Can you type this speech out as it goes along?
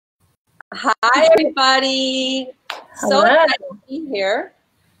Hi, everybody. So Hello. excited to be here.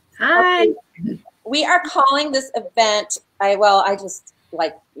 Hi. We are calling this event, I just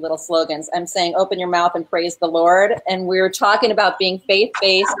like little slogans. I'm saying open your mouth and praise the Lord. And we're talking about being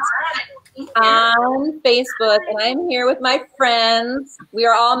faith-based on Facebook. And I'm here with my friends. We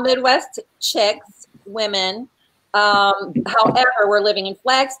are all Midwest chicks, women. However, we're living in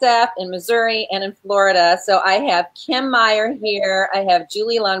Flagstaff, in Missouri, and in Florida. So I have Kim Meyer here, I have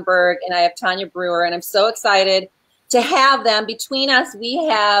Julie Lundberg, and I have Tanya Brewer. And I'm so excited to have them. Between us, we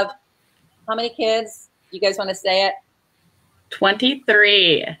have, how many kids? You guys want to say it?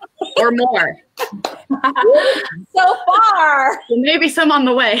 23 or more. So far. Maybe some on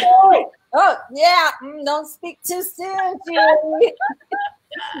the way. Oh yeah. Don't speak too soon, Julie.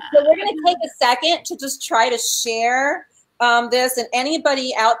 So we're going to take a second to just try to share this. And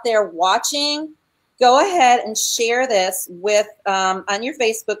anybody out there watching, go ahead and share this with on your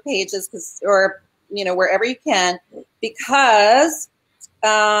Facebook pages, or wherever you can, because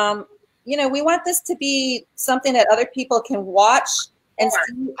we want this to be something that other people can watch and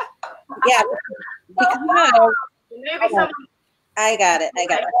see. Yeah, because I got it.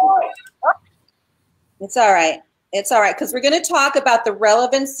 It's all right. It's all right, because we're going to talk about the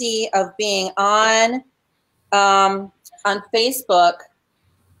relevancy of being on Facebook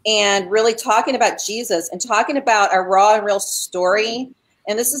and really talking about Jesus and talking about our raw and real story.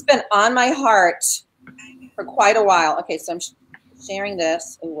 And this has been on my heart for quite a while. Okay, so I'm sharing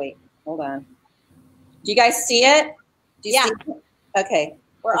this. Oh, wait, hold on. Do you guys see it? Do you see it? Okay,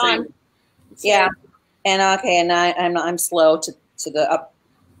 we're on. Yeah, and okay, and I'm slow to the up.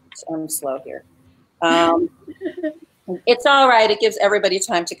 I'm slow here. It's all right. It gives everybody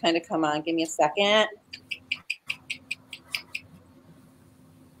time to kind of come on. Give me a second.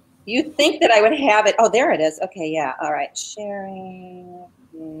 You think that I would have it? Oh, there it is. Okay, yeah. All right. Sharing.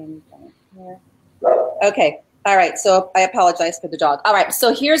 Okay. All right. So I apologize for the dog. All right.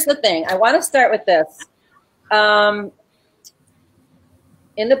 So here's the thing. I want to start with this.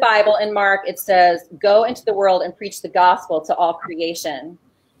 In the Bible, in Mark, it says, "Go into the world and preach the gospel to all creation."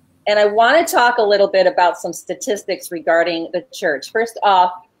 And I want to talk a little bit about some statistics regarding the church. First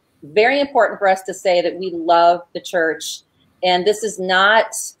off, very important for us to say that we love the church. And this is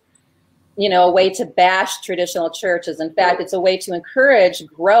not, a way to bash traditional churches. In fact, it's a way to encourage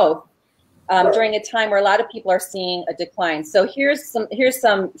growth during a time where a lot of people are seeing a decline. So here's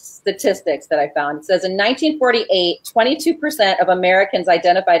some statistics that I found. It says in 1948, 22% of Americans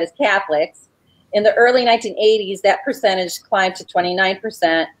identified as Catholics. In the early 1980s, that percentage climbed to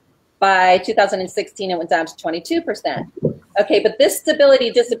 29%. By 2016, it went down to 22%. Okay, but this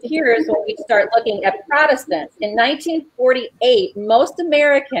stability disappears when we start looking at Protestants. In 1948, most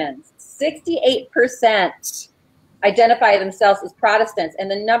Americans, 68%, identify themselves as Protestants,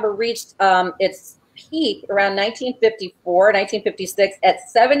 and the number reached its peak around 1954, 1956 at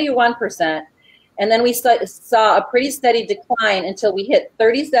 71%. And then we saw a pretty steady decline until we hit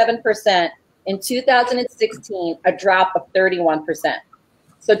 37% in 2016, a drop of 31%.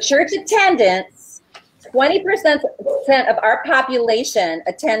 So church attendance, 20% of our population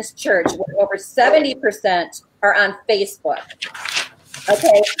attends church, where over 70% are on Facebook.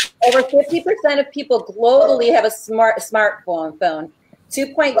 Okay, over 50% of people globally have a smartphone.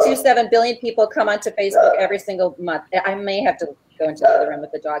 2.27 billion people come onto Facebook every single month. I may have to go into the other room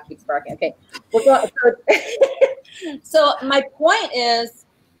if the dog keeps barking. Okay, so my point is,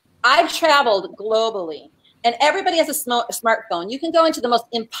 I've traveled globally. And everybody has a smartphone. You can go into the most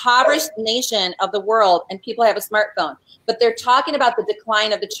impoverished nation of the world and people have a smartphone. But they're talking about the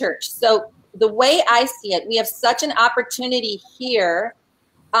decline of the church. So the way I see it, we have such an opportunity here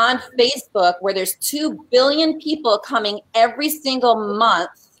on Facebook where there's 2 billion people coming every single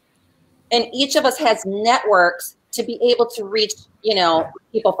month. And each of us has networks to be able to reach,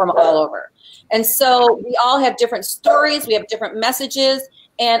 people from all over. And so we all have different stories. We have different messages.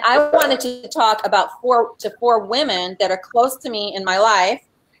 And I wanted to talk about four women that are close to me in my life,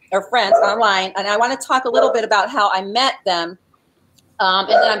 or friends online. And I want to talk a little bit about how I met them. And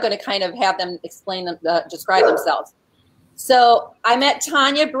then I'm going to kind of have them describe themselves. So I met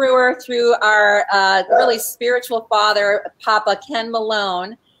Tanya Brewer through our really spiritual father, Papa Ken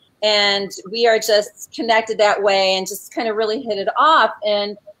Malone. And we are just connected that way and just kind of really hit it off.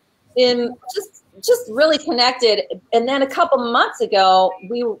 And just really connected. And then a couple months ago,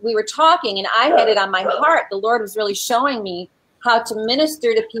 we were talking, and I had it on my heart. The Lord was really showing me how to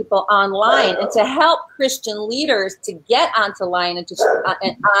minister to people online and to help Christian leaders to get onto online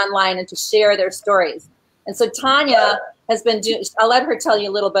and to share their stories. And so Tanya has been doing, I'll let her tell you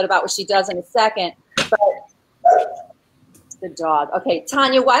a little bit about what she does in a second. But The dog. Okay,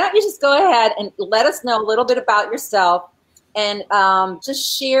 Tanya, why don't you just go ahead and let us know a little bit about yourself and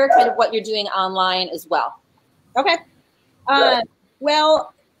just share kind of what you're doing online as well. Okay.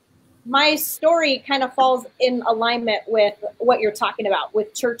 Well, my story kind of falls in alignment with what you're talking about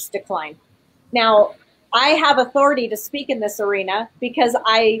with church decline. Now, I have authority to speak in this arena because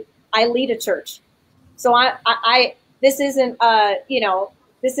I lead a church. So this isn't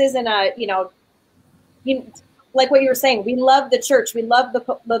like what you were saying. We love the church. We love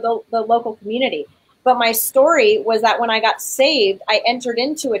the local community. But my story was that when I got saved, I entered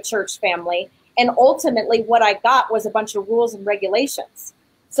into a church family, and ultimately what I got was a bunch of rules and regulations.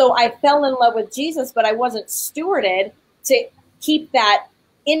 So I fell in love with Jesus, but I wasn't stewarded to keep that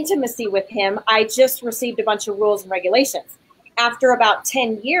intimacy with him. I just received a bunch of rules and regulations. After about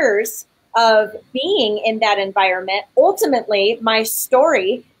 10 years of being in that environment, ultimately my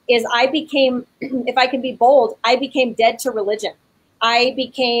story is I became, if I can be bold, I became dead to religion.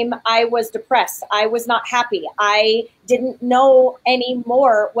 I was depressed. I was not happy. I didn't know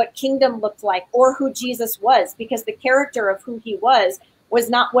anymore what kingdom looked like or who Jesus was, because the character of who he was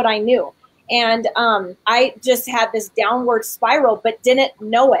not what I knew. And I just had this downward spiral, but didn't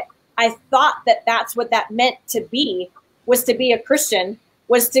know it. I thought that that's what that meant to be, was to be a Christian,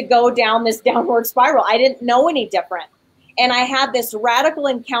 was to go down this downward spiral. I didn't know any different. And I had this radical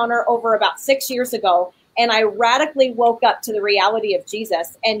encounter over about 6 years ago, and I radically woke up to the reality of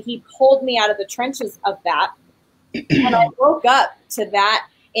Jesus, and he pulled me out of the trenches of that. When I woke up to that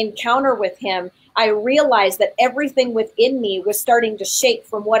encounter with him, I realized that everything within me was starting to shake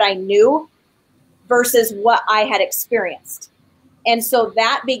from what I knew versus what I had experienced. And so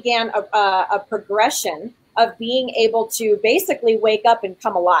that began a progression of being able to basically wake up and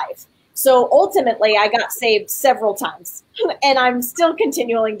come alive. So ultimately, I got saved several times, and I'm still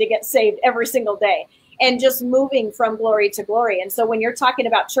continuing to get saved every single day and just moving from glory to glory. And so when you're talking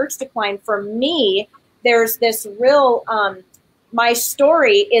about church decline, for me, there's this real, my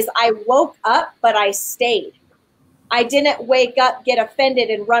story is I woke up, but I stayed. I didn't wake up, get offended,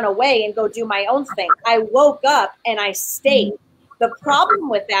 and run away and go do my own thing. I woke up and I stayed. The problem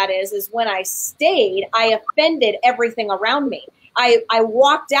with that is when I stayed, I offended everything around me. I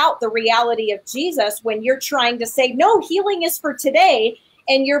walked out the reality of Jesus. When you're trying to say, no, healing is for today,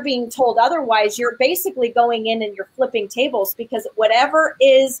 and you're being told otherwise, you're basically going in and you're flipping tables, because whatever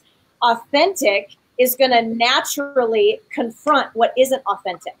is authentic is going to naturally confront what isn't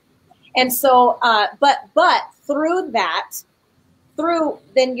authentic. And so, but through that,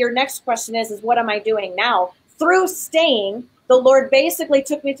 then your next question is what am I doing now? Through staying, the Lord basically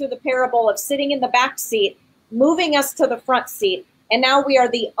took me through the parable of sitting in the back seat, moving us to the front seat. And now we are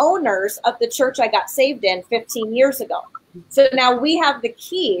the owners of the church I got saved in 15 years ago. So now we have the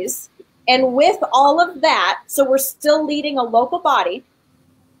keys. And with all of that, so we're still leading a local body,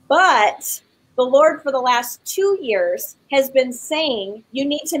 but the Lord for the last 2 years has been saying, you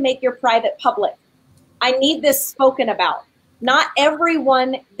need to make your private public. I need this spoken about. Not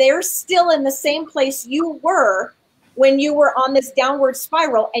everyone, they're still in the same place you were when you were on this downward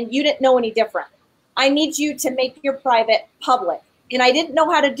spiral and you didn't know any different. I need you to make your private public. And I didn't know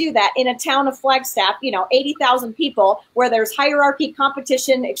how to do that in a town of Flagstaff, 80,000 people, where there's hierarchy,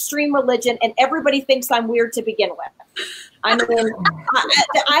 competition, extreme religion, and everybody thinks I'm weird to begin with. I mean,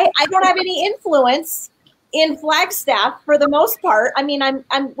 I don't have any influence in Flagstaff for the most part. I mean,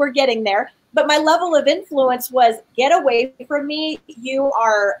 we're getting there, but my level of influence was get away from me.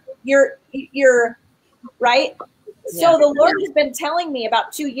 You're right. So the Lord has been telling me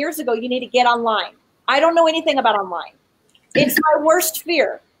about 2 years ago, you need to get online. I don't know anything about online. It's my worst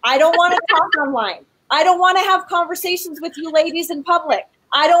fear. I don't want to talk online. I don't want to have conversations with you ladies in public.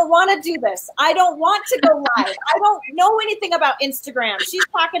 I don't want to do this. I don't want to go live. I don't know anything about Instagram. She's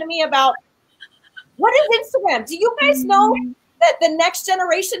talking to me about, what is Instagram? Do you guys know that the next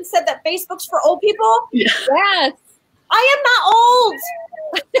generation said that Facebook's for old people? Yes. I am not old.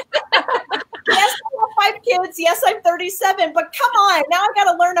 Yes, I have 5 kids. Yes, I'm 37. But come on, now I've got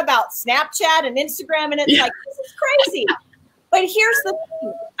to learn about Snapchat and Instagram, and it's like, this is crazy. But here's the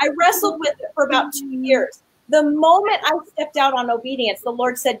thing. I wrestled with it for about 2 years. The moment I stepped out on obedience, the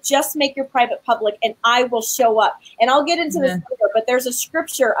Lord said, just make your private public and I will show up. And I'll get into this later, but there's a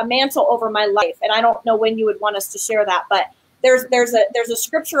scripture, a mantle over my life. And I don't know when you would want us to share that, but there's a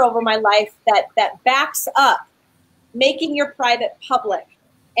scripture over my life that backs up making your private public.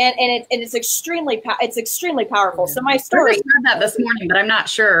 And it's extremely powerful. So my story. I just read that this morning, but I'm not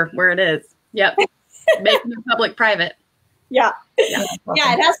sure where it is. Yep. Making the public private. Yeah.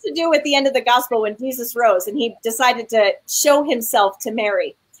 It has to do with the end of the gospel when Jesus rose and he decided to show himself to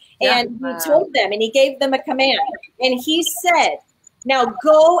Mary. And he told them, and he gave them a command. And he said, now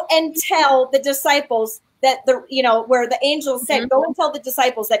go and tell the disciples that where the angel said, go and tell the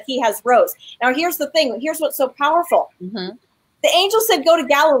disciples that he has rose. Now, here's the thing. Here's what's so powerful. The angel said, go to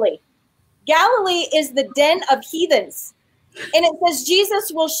Galilee. Galilee is the den of heathens. And it says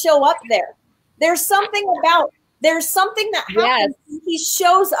Jesus will show up there. There's something that happens. Yes. He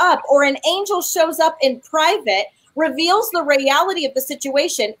shows up, or an angel shows up in private, reveals the reality of the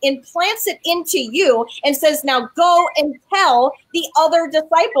situation, implants it into you, and says, now go and tell the other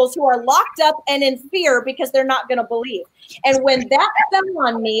disciples who are locked up and in fear because they're not going to believe. And when that fell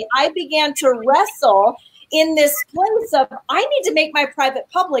on me, I began to wrestle in this place of, I need to make my private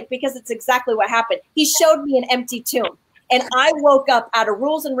public, because it's exactly what happened. He showed me an empty tomb. And I woke up out of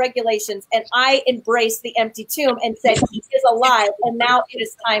rules and regulations, and I embraced the empty tomb and said, he is alive. And now it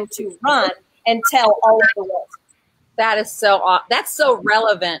is time to run and tell all of the world. That's so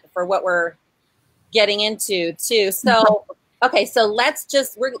relevant for what we're getting into too. So, okay, so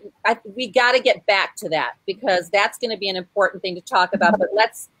we got to get back to that, because that's going to be an important thing to talk about. But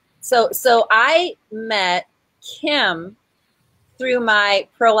so I met Kim through my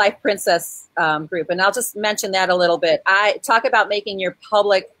Pro-Life Princess group, and I'll just mention that a little bit. I talk about making your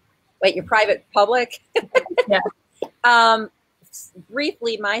private public. Yeah.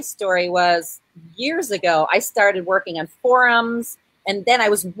 Briefly, my story was years ago, I started working on forums, and then I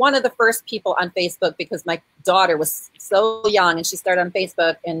was one of the first people on Facebook because my daughter was so young and she started on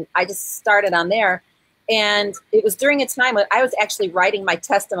Facebook, and I just started on there. And it was during a time when I was actually writing my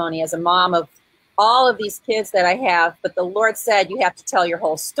testimony as a mom of all of these kids that I have, but the Lord said, you have to tell your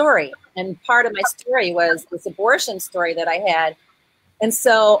whole story. And part of my story was this abortion story that I had. And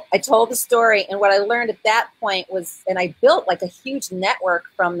so I told the story, and what I learned at that point was, and I built like a huge network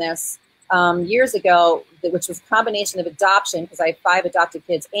from this years ago, which was a combination of adoption, because I have 5 adopted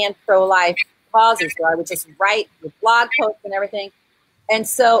kids, and pro-life causes, where I would just write with blog posts and everything. And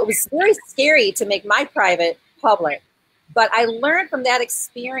so it was very scary to make my private public. But I learned from that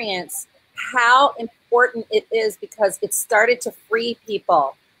experience how important it is, because it started to free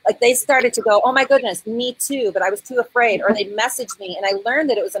people. Like, they started to go, oh my goodness, me too, but I was too afraid. Or they'd message me, and I learned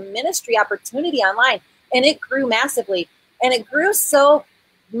that it was a ministry opportunity online, and it grew massively. And it grew so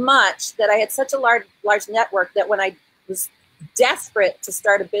much that I had such a large network that when I was desperate to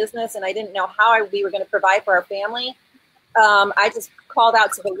start a business and I didn't know how we were going to provide for our family, I just called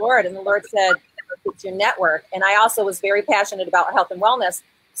out to the Lord, and the Lord said, it's your network. And I also was very passionate about health and wellness.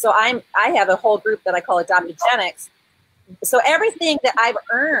 So I have a whole group that I call Adoptogenics. So everything that I've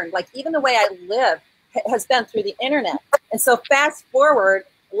earned, like even the way I live, has been through the internet. And so fast forward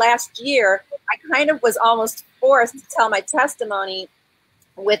last year, I kind of was almost forced to tell my testimony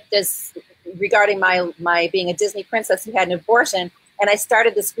with this regarding my being a Disney princess who had an abortion. And I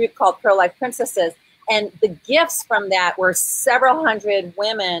started this group called Pro-Life Princesses. And the gifts from that were several hundred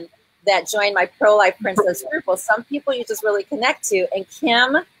women that joined my Pro-Life Princess group. Well, some people you just really connect to. And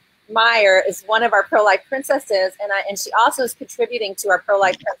Kim Meyer is one of our Pro-Life Princesses, and she also is contributing to our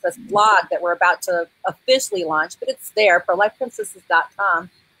Pro-Life Princess blog that we're about to officially launch, but it's there, prolifeprincesses.com.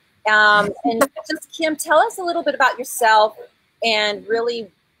 And just, Kim, tell us a little bit about yourself and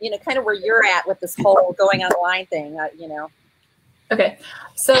really, kind of where you're at with this whole going online thing, Okay.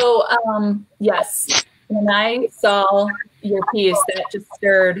 So, yes, when I saw your piece, that just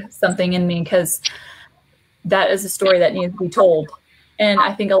stirred something in me, because that is a story that needs to be told. And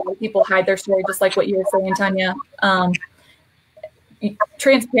I think a lot of people hide their story, just like what you were saying, Tanya.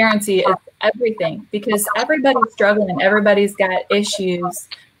 Transparency is everything, because everybody's struggling. Everybody's got issues,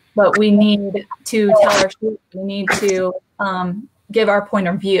 but we need to tell our story. We need to give our point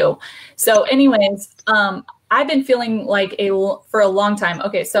of view. So anyways, I've been feeling like for a long time.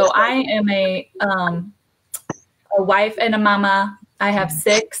 Okay, so I am a wife and a mama. I have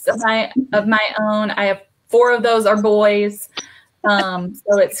 6 of my own. I have 4 of those are boys.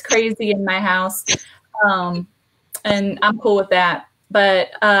 So it's crazy in my house. And I'm cool with that.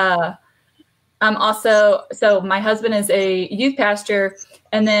 But I'm also, so my husband is a youth pastor,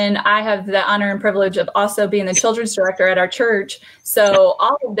 and then I have the honor and privilege of also being the children's director at our church. So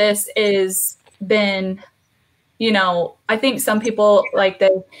all of this is been, I think some people, like,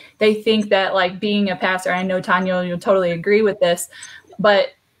 they think that, like, being a pastor, I know Tanya, you'll totally agree with this,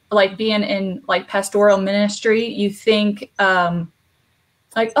 but like being in like pastoral ministry, you think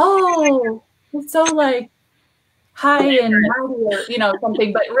like, oh, it's so like high and mighty, or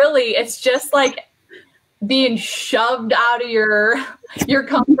something, but really it's just like being shoved out of your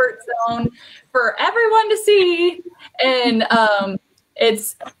comfort zone for everyone to see. And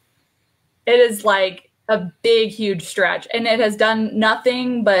it is like a big, huge stretch, and it has done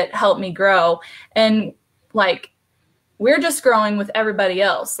nothing but help me grow. And like, we're just growing with everybody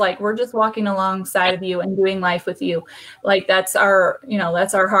else. Like, we're just walking alongside of you and doing life with you. Like, that's our,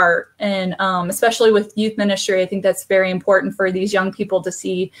 that's our heart. And especially with youth ministry, I think that's very important for these young people to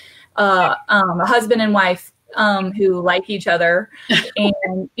see a husband and wife who like each other,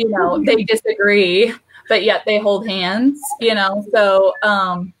 and, they disagree, but yet they hold hands, so,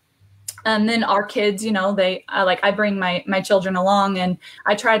 and then our kids, I bring my children along, and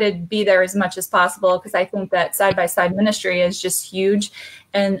I try to be there as much as possible, because I think that side-by-side ministry is just huge.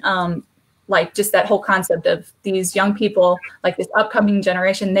 And like, just that whole concept of these young people, like this upcoming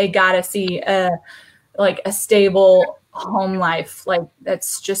generation, they got to see a stable home life. Like,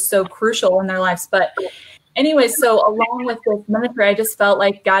 that's just so crucial in their lives. But anyway, so along with this ministry, I just felt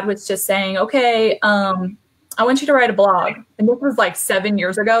like God was just saying, okay, I want you to write a blog. And this was like 7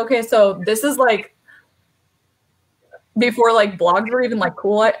 years ago. Okay. So this is like before like blogs were even like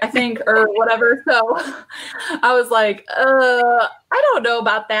cool, I think, or whatever. So I was like, I don't know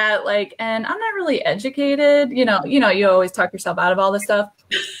about that. Like, and I'm not really educated, you always talk yourself out of all this stuff.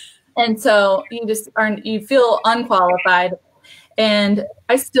 And so you feel unqualified, and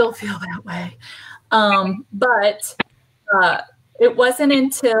I still feel that way. But it wasn't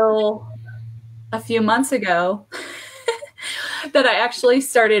until a few months ago that I actually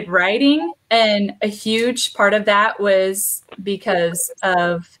started writing. And a huge part of that was because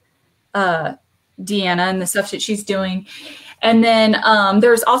of Deanna and the stuff that she's doing. And then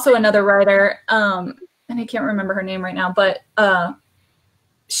there's also another writer, and I can't remember her name right now, but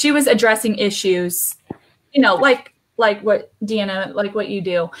she was addressing issues, like what Deanna, like what you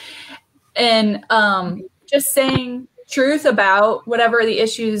do. And just saying truth about whatever the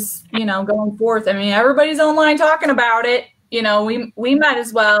issues, going forth. I mean, everybody's online talking about it. We might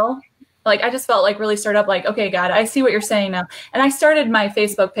as well. Like, I just felt like really stirred up, like, okay, God, I see what you're saying now. And I started my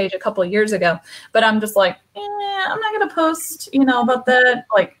Facebook page a couple of years ago, but I'm just like, I'm not going to post, about that.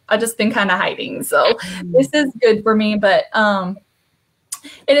 Like, I've just been kind of hiding. So this is good for me. But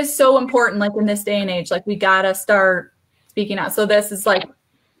it is so important, like, in this day and age, like, we got to start speaking out. So this is like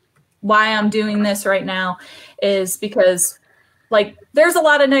why I'm doing this right now, is because, like, there's a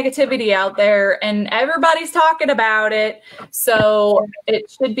lot of negativity out there and everybody's talking about it. So it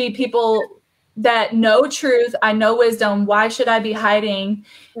should be people that know truth. I know wisdom. Why should I be hiding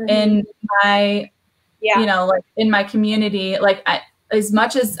in my, like, in my community? Like, as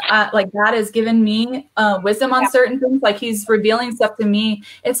much as like God has given me wisdom on certain things, like, he's revealing stuff to me.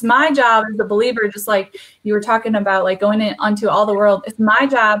 It's my job as a believer, just like you were talking about, like, going onto all the world. It's my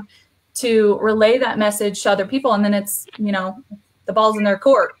job to relay that message to other people. And then it's, the ball's in their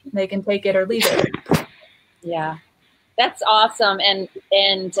court. They can take it or leave it. Yeah, that's awesome. And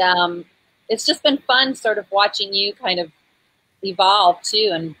it's just been fun sort of watching you kind of evolve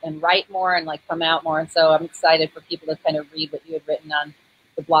too, and write more and like come out more. And so I'm excited for people to kind of read what you had written on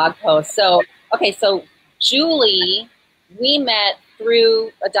the blog post. So, okay. So Julie, we met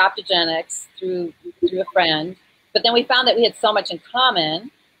through Adoptogenics, through a friend, but then we found that we had so much in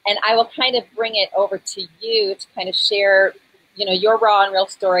common. And I will kind of bring it over to you to kind of share, your raw and real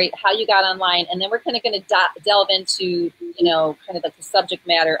story, how you got online. And then we're kind of going to delve into, kind of like the subject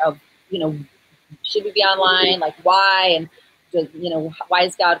matter of, should we be online? Like, why? And, why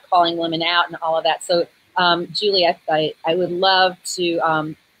is God calling women out and all of that? So, Julie, I would love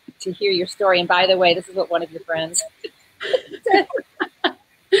to hear your story. And by the way, this is what one of your friends said.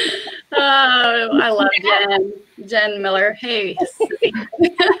 Oh, I love Jen Miller. Hey.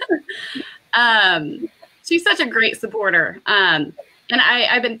 She's such a great supporter. And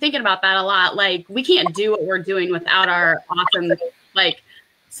I've been thinking about that a lot. Like, we can't do what we're doing without our awesome, like,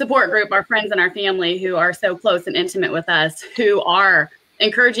 support group, our friends and our family who are so close and intimate with us, who are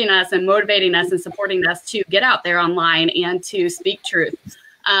encouraging us and motivating us and supporting us to get out there online and to speak truth.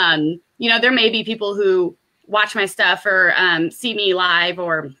 There may be people who watch my stuff or see me live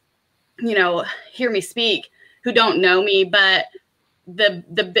or, hear me speak who don't know me, but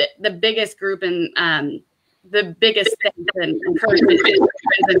the biggest group and the biggest thing and encouragement is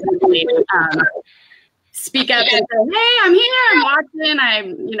friends and family. Speak up and say, hey, I'm here, I'm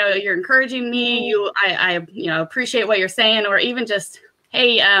watching, you're encouraging me, I appreciate what you're saying, or even just,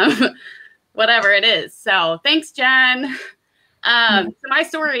 hey, whatever it is. So thanks, Jen. So my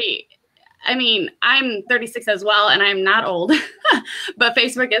story, I mean, I'm 36 as well, and I'm not old, but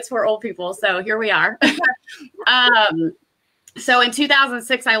Facebook is for old people. So here we are. So in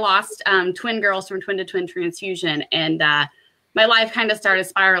 2006, I lost twin girls from twin-to-twin transfusion, and my life kind of started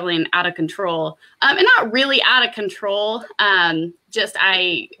spiraling out of control. And not really out of control, just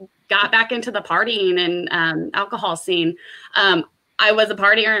I got back into the partying and alcohol scene. I was a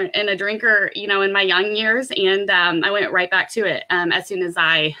partier and a drinker, you know, in my young years, and I went right back to it as soon as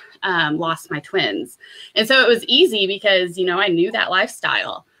I lost my twins. And so it was easy because, you know, I knew that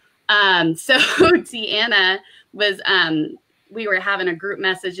lifestyle. So Deanna was, we were having a group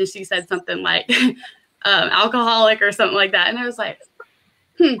message, and she said something like alcoholic or something like that. And I was like,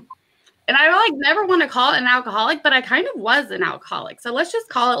 And I like never want to call it an alcoholic, but I kind of was an alcoholic. So let's just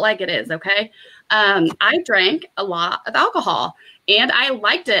call it like it is. Okay. I drank a lot of alcohol and I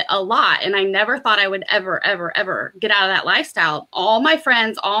liked it a lot. And I never thought I would ever, ever, ever get out of that lifestyle. All my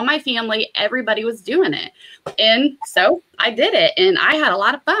friends, all my family, everybody was doing it. And so I did it and I had a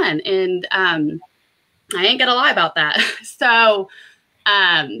lot of fun. And I ain't gonna lie about that. So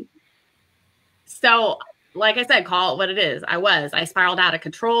like I said, call it what it is. I spiraled out of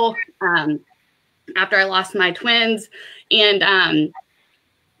control after I lost my twins, and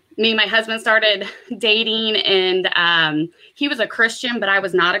me and my husband started dating, and he was a Christian, but I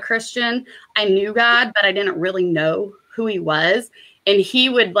was not a Christian. I knew God, but I didn't really know who he was. And he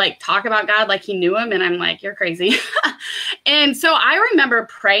would like talk about God like he knew him. And I'm like, you're crazy. And so I remember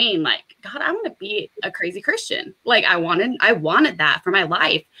praying like, God, I want to be a crazy Christian. Like I wanted that for my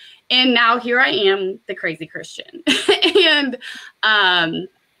life. And now here I am, the crazy Christian. And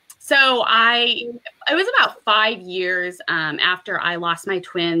so it was about 5 years after I lost my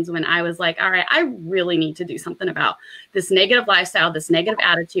twins when I was like, all right, I really need to do something about this negative lifestyle, this negative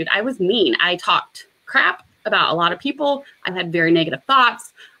attitude. I was mean. I talked crap about a lot of people. I had very negative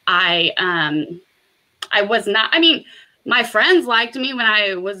thoughts. I was not, I mean, my friends liked me when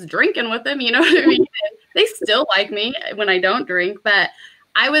I was drinking with them, you know what I mean? They still like me when I don't drink, but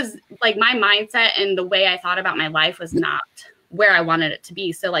I was like, my mindset and the way I thought about my life was not where I wanted it to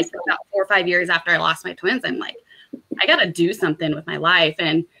be. So like about 4 or 5 years after I lost my twins, I'm like, I got to do something with my life.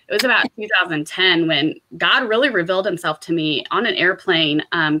 And it was about 2010 when God really revealed himself to me on an airplane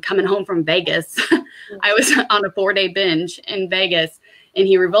coming home from Vegas. I was on a 4-day binge in Vegas, and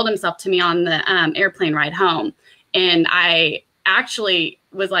he revealed himself to me on the airplane ride home. And I actually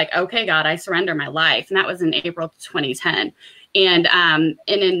was like, okay, God, I surrender my life. And that was in April 2010. And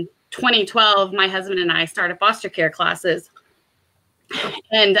in 2012, my husband and I started foster care classes.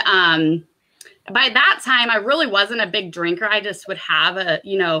 And by that time, I really wasn't a big drinker. I just would have a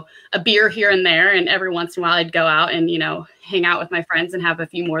beer here and there. And every once in a while I'd go out and, hang out with my friends and have a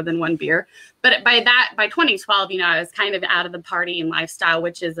few more than one beer. But by 2012, I was kind of out of the party and lifestyle,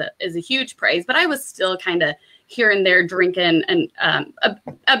 which is a huge praise. But I was still kind of here and there drinking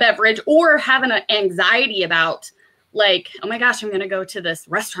a beverage or having an anxiety about like, oh my gosh, I'm going to go to this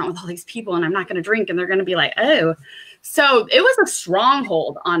restaurant with all these people and I'm not going to drink. And they're going to be like, oh. So it was a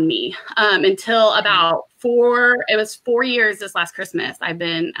stronghold on me until about 4 years this last Christmas. I've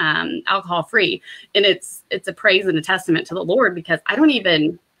been alcohol free, and it's a praise and a testament to the Lord because I don't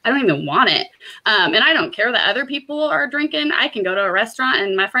even want it. And I don't care that other people are drinking. I can go to a restaurant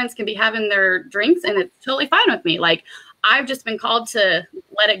and my friends can be having their drinks and it's totally fine with me. Like I've just been called to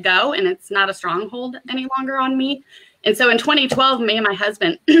let it go, and it's not a stronghold any longer on me. And so in 2012, me and my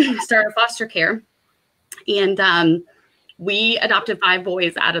husband started foster care, and we adopted 5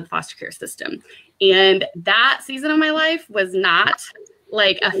 boys out of the foster care system. And that season of my life was not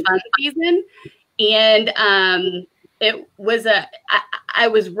like a fun season. And it was I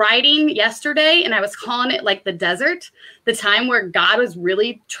was writing yesterday, and I was calling it like the desert, the time where God was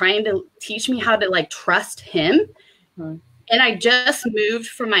really trying to teach me how to like trust him. Mm-hmm. And I just moved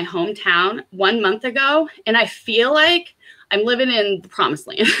from my hometown 1 month ago, and I feel like I'm living in the promised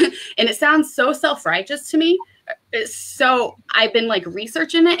land. And it sounds so self-righteous to me. So I've been like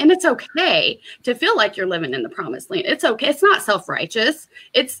researching it, and it's okay to feel like you're living in the promised land. It's okay. It's not self-righteous.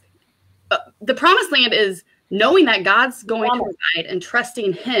 It's the promised land is knowing that God's going to provide and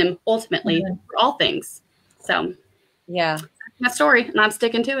trusting him ultimately for all things. So yeah, that's my story, and I'm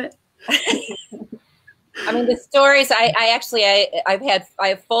sticking to it. I mean, the stories I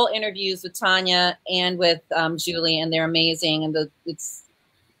have full interviews with Tanya and with Julie, and they're amazing. And it's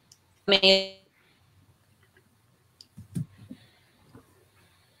amazing.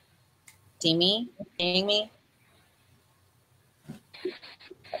 See me? Seeing me?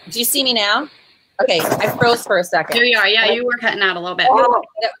 Do you see me now? Okay, I froze for a second. Here you are. Yeah, you were cutting out a little bit. Oh,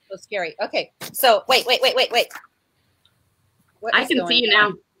 that was so scary. Okay, so wait. I can see you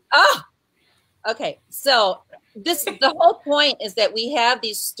now. Oh, okay. So the whole point is that we have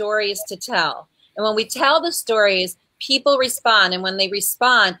these stories to tell. And when we tell the stories, people respond. And when they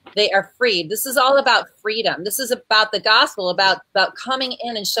respond, they are freed. This is all about freedom. This is about the gospel, about coming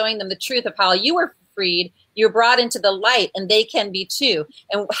in and showing them the truth of how you were freed, you're brought into the light, and they can be too.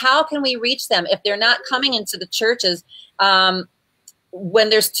 And how can we reach them if they're not coming into the churches? When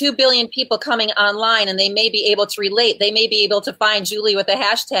there's 2 billion people coming online and they may be able to relate, they may be able to find Julie with a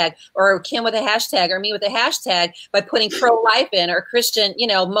hashtag or Kim with a hashtag or me with a hashtag by putting pro-life in, or Christian,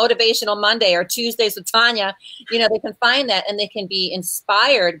 motivational Monday or Tuesdays with Tanya. They can find that and they can be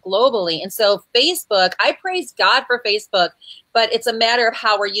inspired globally. And so Facebook, I praise God for Facebook, but it's a matter of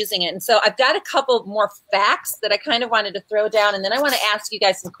how we're using it. And so I've got a couple more facts that I kind of wanted to throw down, and then I want to ask you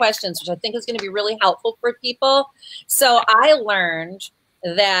guys some questions, which I think is going to be really helpful for people. So I learned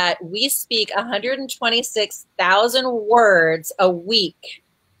that we speak 126,000 words a week.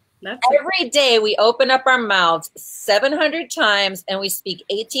 Every day we open up our mouths 700 times and we speak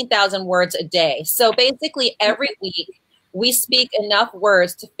 18,000 words a day. So basically every week we speak enough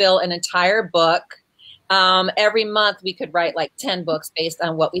words to fill an entire book. Every month we could write like 10 books based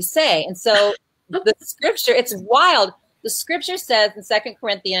on what we say. And so the scripture, it's wild. The scripture says in 2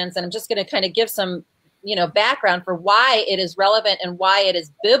 Corinthians, and I'm just going to kind of give some background for why it is relevant and why it is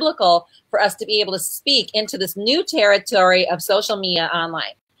biblical for us to be able to speak into this new territory of social media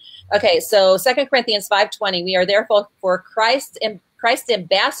online. Okay, so 2 Corinthians 5:20, we are therefore for Christ's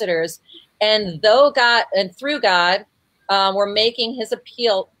ambassadors, and through God, we're making his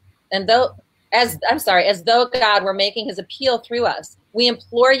appeal, as though God were making his appeal through us. We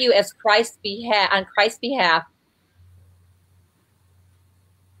implore you on Christ's behalf.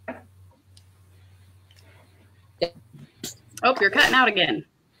 Oh, you're cutting out again.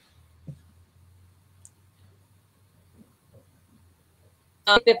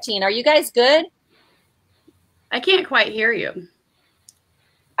 – 15. Are you guys good? I can't quite hear you.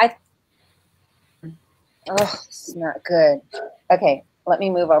 This is not good. Okay, let me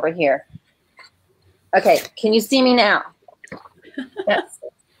move over here. Okay, can you see me now? Yes.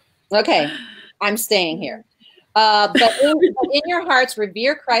 Okay, I'm staying here. But in your hearts,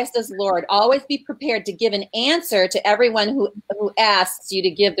 revere Christ as Lord. Always be prepared to give an answer to everyone who asks you to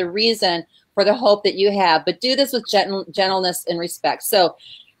give the reason for the hope that you have. But do this with gentleness and respect. So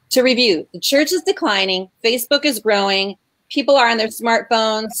to review, the church is declining. Facebook is growing. People are on their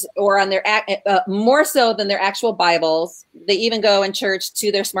smartphones or on their more so than their actual Bibles. They even go in church to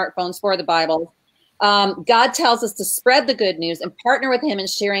their smartphones for the Bible. God tells us to spread the good news and partner with him in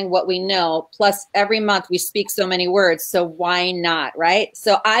sharing what we know. Plus, every month we speak so many words. So why not, right?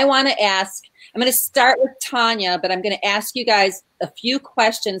 So I want to ask, I'm going to start with Tanya, but I'm going to ask you guys a few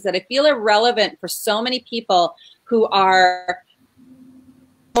questions that I feel are relevant for so many people who are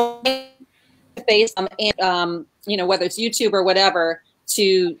face and whether it's YouTube or whatever,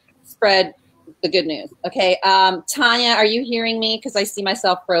 to spread the good news. Okay. Tanya, are you hearing me? Because I see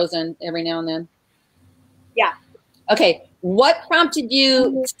myself frozen every now and then. Yeah. Okay. What prompted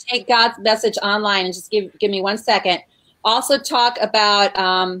you to take God's message online? And just give me 1 second. Also talk about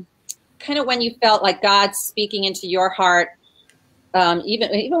kind of when you felt like God speaking into your heart,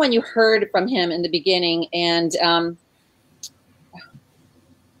 even when you heard from him in the beginning. And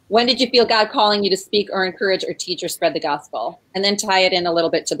when did you feel God calling you to speak or encourage or teach or spread the gospel? And then tie it in a little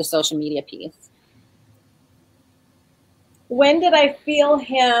bit to the social media piece. When did I feel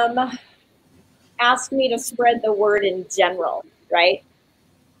him ask me to spread the word in general, right?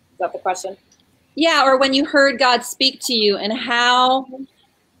 Is that the question? Yeah, or when you heard God speak to you, and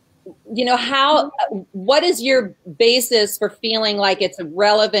what is your basis for feeling like it's a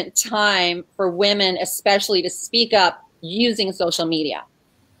relevant time for women, especially to speak up using social media?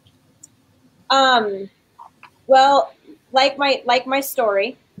 Well, like my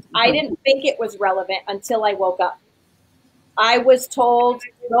story, I didn't think it was relevant until I woke up. I was told,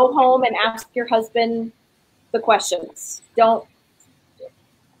 go home and ask your husband the questions. There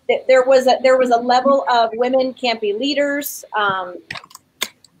was a level of women can't be leaders.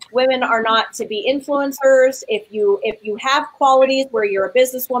 Women are not to be influencers. If you have qualities where you're a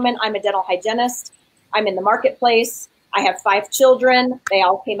businesswoman, I'm a dental hygienist. I'm in the marketplace. I have 5 children. They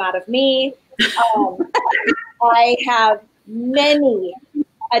all came out of me. I have many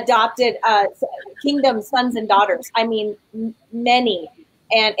adopted kingdom sons and daughters. I mean, many,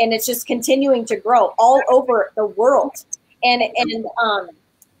 and it's just continuing to grow all over the world. And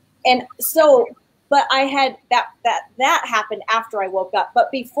so, but I had that happened after I woke up.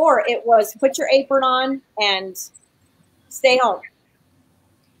 But before, it was put your apron on and stay home.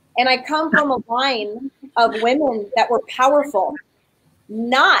 And I come from a line of women that were powerful.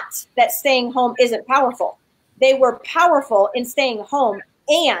 Not that staying home isn't powerful. They were powerful in staying home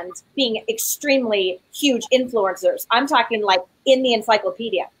and being extremely huge influencers. I'm talking like in the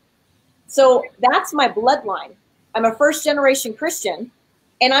encyclopedia. So that's my bloodline. I'm a first-generation Christian,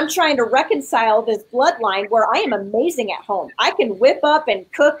 And I'm trying to reconcile this bloodline where I am amazing at home. I can whip up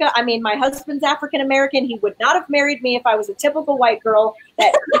and cook. I mean, my husband's African-American. He would not have married me if I was a typical white girl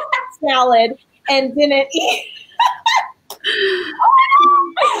that ate salad and didn't eat.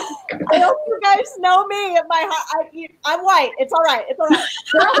 I hope you guys know me. I'm white. It's all right. It's all right.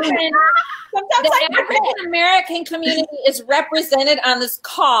 The African American community is represented on this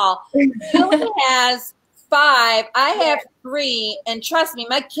call. Julie has 5. I have 3. And trust me,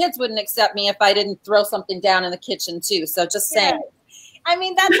 my kids wouldn't accept me if I didn't throw something down in the kitchen too. So just saying. I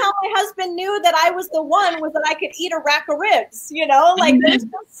mean, that's how my husband knew that I was the one, was that I could eat a rack of ribs, you know, like there's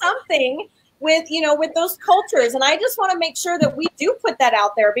just something with, you know, with those cultures. And I just want to make sure that we do put that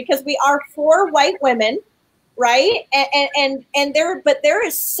out there, because we are 4 white women, right? And there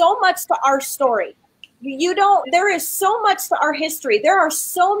is so much to our story. There is so much to our history. There are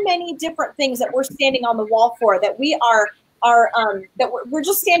so many different things that we're standing on the wall for, that we're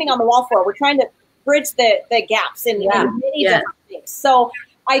just standing on the wall for. We're trying to bridge the gaps in many different things. So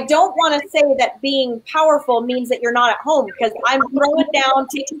I don't want to say that being powerful means that you're not at home, because I'm throwing down,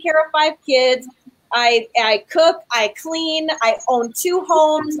 taking care of 5 kids. I cook, I clean, I own 2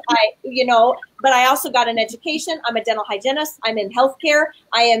 homes, but I also got an education. I'm a dental hygienist. I'm in healthcare.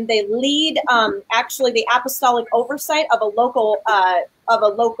 I am the lead, actually the apostolic oversight of a local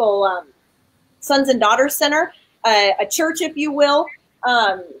sons and daughters center, a church, if you will.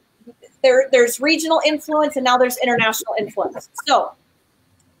 There's regional influence, and now there's international influence. So,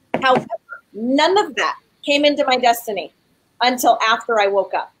 however, none of that came into my destiny until after I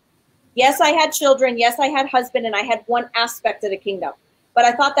woke up. Yes, I had children. Yes, I had husband, and I had one aspect of the kingdom. But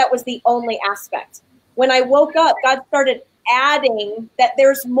I thought that was the only aspect. When I woke up, God started adding that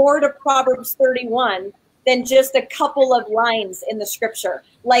there's more to Proverbs 31 than just a couple of lines in the scripture,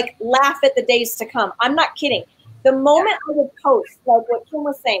 like laugh at the days to come. I'm not kidding. The moment I would post, like what Kim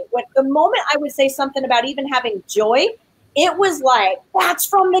was saying, the moment I would say something about even having joy, it was like, that's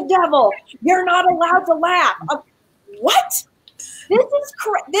from the devil. You're not allowed to laugh. What?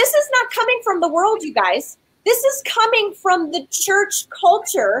 This is not coming from the world, you guys. This is coming from the church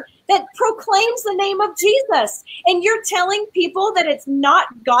culture that proclaims the name of Jesus. And you're telling people that it's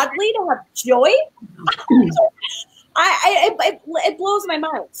not godly to have joy? It blows my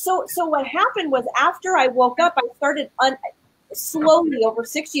mind. So what happened was, after I woke up, I started slowly over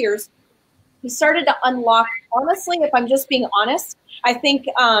 6 years, he started to unlock, honestly, if I'm just being honest, I think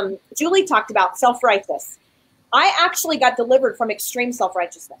Julie talked about self-righteous. I actually got delivered from extreme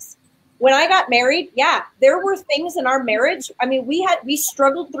self-righteousness. When I got married, there were things in our marriage. I mean, we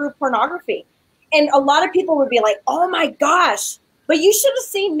struggled through pornography. And a lot of people would be like, oh my gosh, but you should have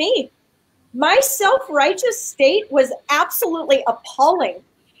seen me. My self-righteous state was absolutely appalling.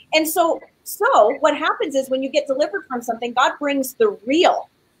 And so what happens is, when you get delivered from something, God brings the real.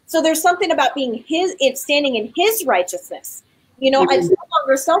 So there's something about standing in his righteousness. You know, it's no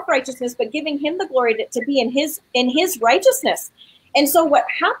longer self-righteousness, but giving him the glory to be in his righteousness. And so what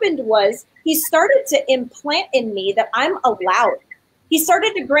happened was, he started to implant in me that I'm allowed. He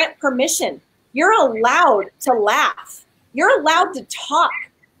started to grant permission. You're allowed to laugh. You're allowed to talk.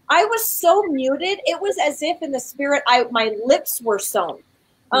 I was so muted. It was as if in the spirit, my lips were sewn.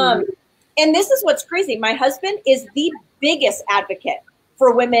 And this is what's crazy. My husband is the biggest advocate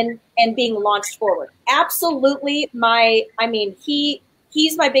for women and being launched forward. Absolutely.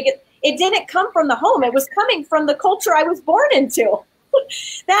 He's my biggest. It didn't come from the home. It was coming from the culture I was born into.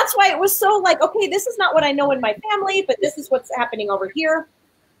 That's why it was so like, okay, this is not what I know in my family, but this is what's happening over here.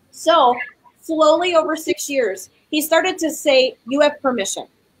 So slowly over 6 years, he started to say, you have permission.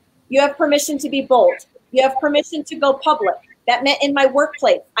 You have permission to be bold. You have permission to go public. That meant in my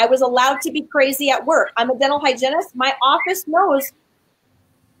workplace, I was allowed to be crazy at work. I'm a dental hygienist. My office knows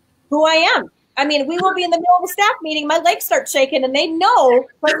who I am. I mean, we will be in the middle of a staff meeting, my legs start shaking, and they know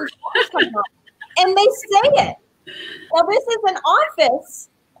President Trump is coming up. And they say it. Now, this is an office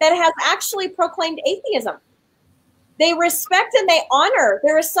that has actually proclaimed atheism. They respect and they honor.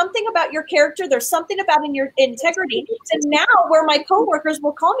 There is something about your character. There's something about in your integrity. And now where my coworkers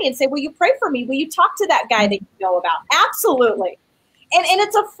will call me and say, will you pray for me? Will you talk to that guy that you know about? Absolutely. And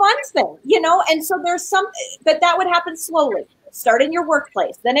it's a fun thing, you know? And so there's but that would happen slowly. Start in your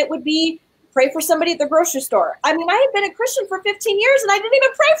workplace. Then it would be pray for somebody at the grocery store. I mean, I had been a Christian for 15 years and I didn't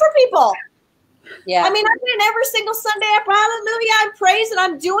even pray for people. Yeah. I mean, I'm in every single Sunday, hallelujah, I'm praising,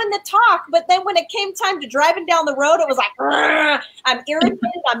 I'm doing the talk. But then when it came time to driving down the road, it was like, I'm irritated,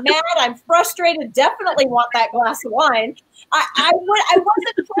 I'm mad, I'm frustrated, definitely want that glass of wine. I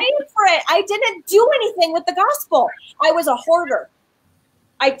wasn't praying for it. I didn't do anything with the gospel. I was a hoarder.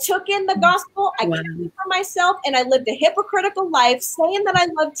 I took in the gospel, I kept it for myself, and I lived a hypocritical life saying that I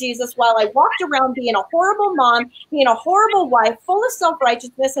love Jesus while I walked around being a horrible mom, being a horrible wife, full of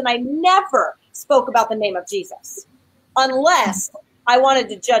self-righteousness, and I never spoke about the name of Jesus unless I wanted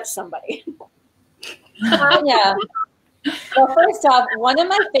to judge somebody. Tanya, well, first off, one of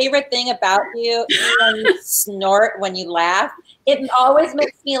my favorite thing about you is when you snort, when you laugh. It always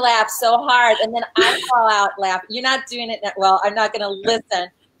makes me laugh so hard, and then I fall out laughing. You're not doing it that well. I'm not going to listen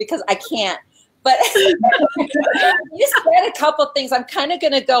because I can't. But you said a couple things. I'm kind of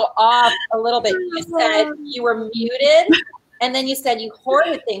going to go off a little bit. You said you were muted, and then you said you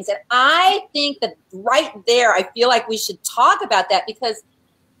hoarded things. And I think that right there, I feel like we should talk about that because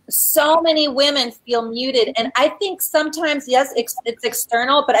so many women feel muted. And I think sometimes, yes, it's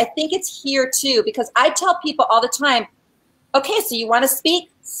external, but I think it's here too, because I tell people all the time, okay, so you want to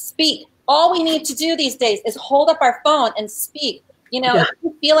speak? Speak. All we need to do these days is hold up our phone and speak. You know, if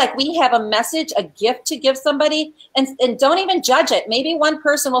you feel like we have a message, a gift to give somebody, and don't even judge it. Maybe one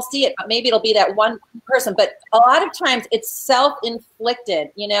person will see it, but maybe it'll be that one person. But a lot of times it's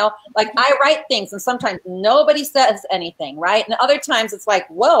self-inflicted, you know, like I write things and sometimes nobody says anything, right? And other times it's like,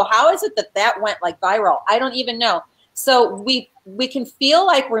 whoa, how is it that went like viral? I don't even know. So we can feel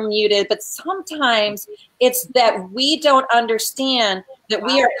like we're muted, but sometimes it's that we don't understand that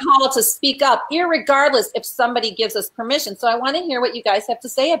we are called to speak up, irregardless if somebody gives us permission. So I want to hear what you guys have to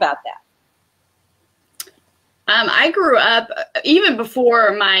say about that. I grew up, even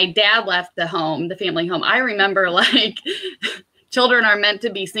before my dad left the home, the family home, I remember like children are meant to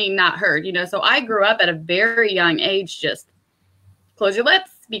be seen, not heard, you know? So I grew up at a very young age, just close your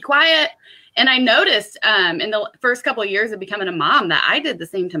lips, be quiet. And I noticed in the first couple of years of becoming a mom that I did the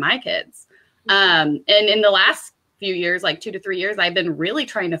same to my kids. And in the last few years, like 2 to 3 years, I've been really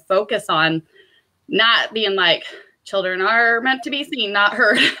trying to focus on not being like, children are meant to be seen, not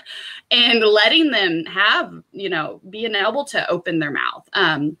heard, and letting them have, you know, being able to open their mouth.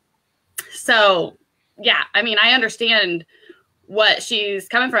 So, yeah, I mean, I understand what she's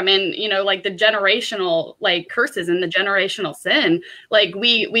coming from, and you know, like the generational like curses and the generational sin, like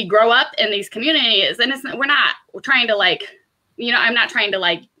we grow up in these communities, and we're trying to like, you know, I'm not trying to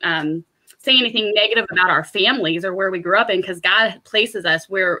like say anything negative about our families or where we grew up in, because God places us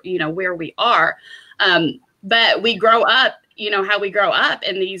where, you know, where we are, but we grow up, you know, how we grow up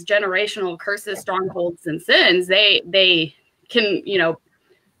in these generational curses, strongholds, and sins. They can, you know,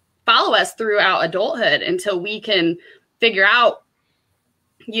 follow us throughout adulthood until we can figure out,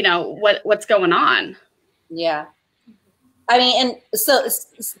 you know, what's going on. Yeah. I mean, and so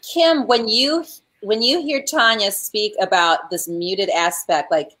Kim, when you hear Tanya speak about this muted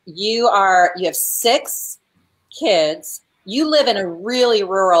aspect, like you have 6 kids, you live in a really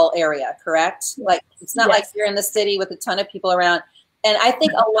rural area, correct? Like it's not like you're in the city with a ton of people around. And I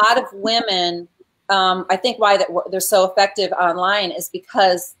think a lot of women, I think why they're so effective online is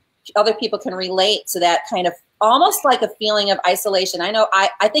because other people can relate to that kind of almost like a feeling of isolation. I know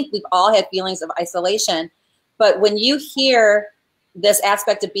I think we've all had feelings of isolation, but when you hear this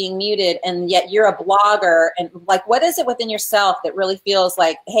aspect of being muted and yet you're a blogger, and like, what is it within yourself that really feels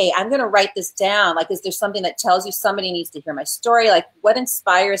like, hey, I'm going to write this down? Like, is there something that tells you somebody needs to hear my story? Like, what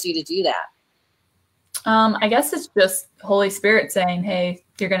inspires you to do that? I guess it's just Holy Spirit saying, hey,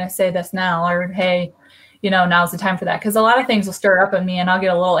 you're going to say this now, or hey, you know, now's the time for that. Because a lot of things will stir up in me and I'll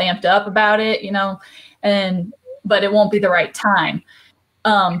get a little amped up about it, you know, but it won't be the right time.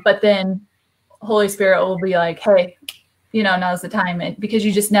 But then Holy Spirit will be like, hey, you know, now's the time, because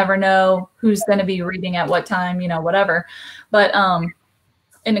you just never know who's going to be reading at what time, you know, whatever. But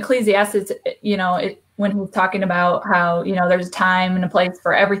in Ecclesiastes, you know, when he's talking about how, you know, there's a time and a place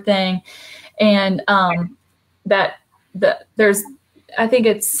for everything, and there's, I think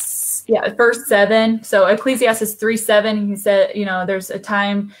it's verse 7. So Ecclesiastes 3:7, he said, you know, there's a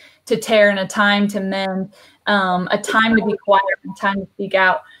time to tear and a time to mend, a time to be quiet and time to speak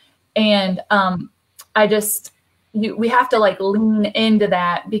out. And we have to like lean into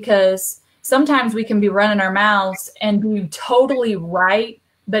that, because sometimes we can be running our mouths and be totally right,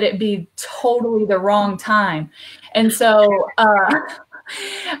 but it be totally the wrong time. And so,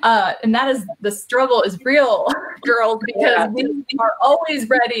 and that is, the struggle is real, girls, because we are always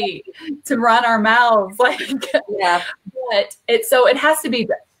ready to run our mouths. Like, but it has to be,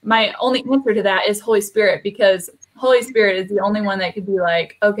 my only answer to that is Holy Spirit, because Holy Spirit is the only one that could be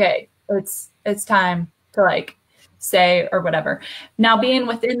like, okay, it's time to like say or whatever. Now, being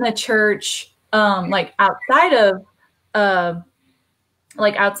within the church, like outside of the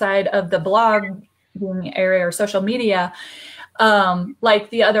blogging area or social media, like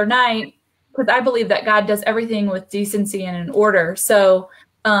the other night, because I believe that God does everything with decency and in order. So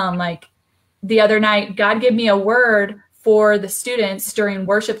like the other night, God gave me a word for the students during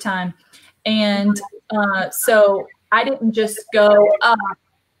worship time. And so I didn't just go up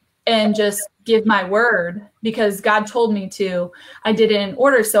and just give my word because God told me to. I did it in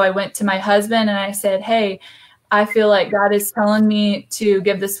order. So I went to my husband and I said, hey, I feel like God is telling me to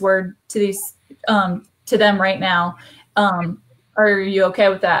give this word to these, to them right now. Are you okay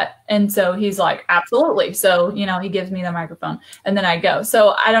with that? And so he's like, absolutely. So, you know, he gives me the microphone and then I go.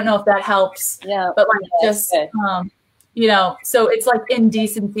 So I don't know if that helps, but like just, you know, so it's like in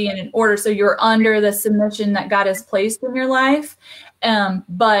decency and in order. So you're under the submission that God has placed in your life.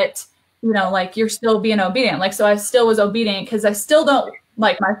 But, you know, like you're still being obedient. Like, so I still was obedient because I still don't,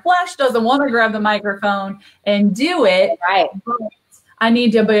 like, my flesh doesn't want to grab the microphone and do it. Right. But I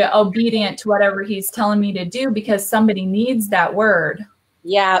need to be obedient to whatever he's telling me to do because somebody needs that word.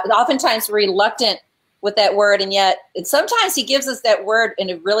 Yeah. Oftentimes we're reluctant with that word. And yet sometimes he gives us that word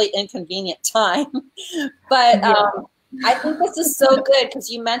in a really inconvenient time. But I think this is so good because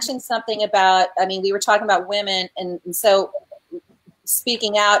you mentioned something about, I mean, we were talking about women and so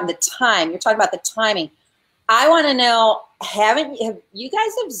speaking out and the time, you're talking about the timing. I want to know, have you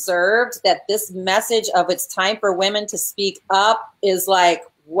guys observed that this message of it's time for women to speak up is like,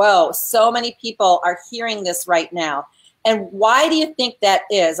 whoa, so many people are hearing this right now. And why do you think that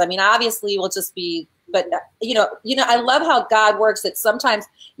is? I mean, obviously we'll just be, but you know, I love how God works that sometimes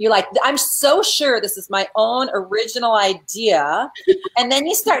you're like, I'm so sure this is my own original idea. And then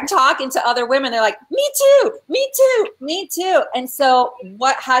you start talking to other women. They're like, me too, me too, me too. And so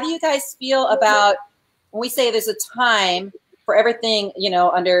how do you guys feel about when we say there's a time for everything, you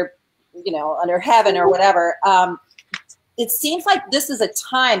know, under heaven or whatever, it seems like this is a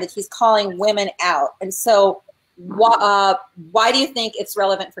time that he's calling women out. And so why do you think it's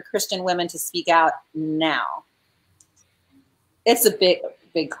relevant for Christian women to speak out now? It's a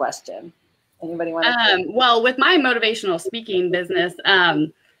big question. Anybody want to? Well, with my motivational speaking business,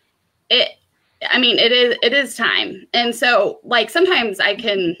 it is time. And so like, sometimes I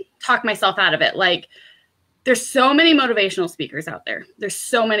can talk myself out of it. Like, there's so many motivational speakers out there. There's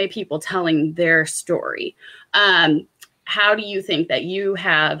so many people telling their story. How do you think that you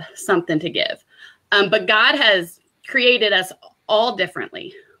have something to give? But God has created us all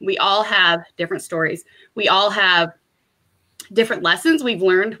differently. We all have different stories. We all have different lessons we've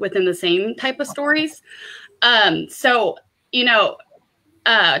learned within the same type of stories. So, you know,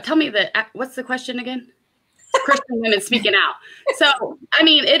 tell me what's the question again? Christian women speaking out. So, I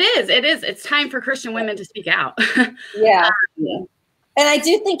mean, it's time for Christian women to speak out. Yeah. And I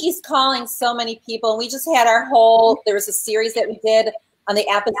do think he's calling so many people. We just had there was a series that we did on the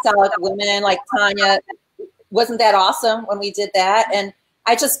apostolic women, like Tanya. Wasn't that awesome when we did that? And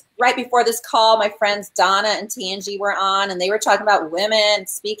I just, right before this call, my friends Donna and Tangi were on and they were talking about women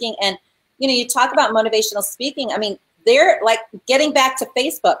speaking. And, you know, you talk about motivational speaking. I mean, they're like getting back to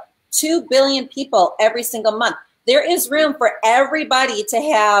Facebook. 2 billion people every single month. There is room for everybody to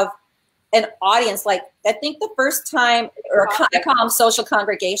have an audience. Like, I think the first time, or I call them social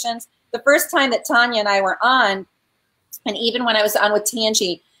congregations, the first time that Tanya and I were on, and even when I was on with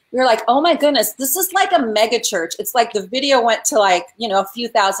Tangi, we were like, oh my goodness, this is like a mega church. It's like the video went to like, you know, a few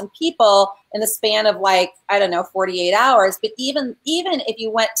thousand people in the span of like, I don't know, 48 hours. But even if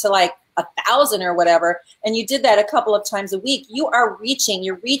you went to like 1,000 or whatever, and you did that a couple of times a week, your reach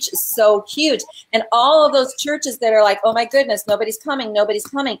is so huge. And all of those churches that are like, oh my goodness, nobody's coming.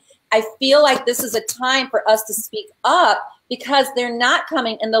 I feel like this is a time for us to speak up because they're not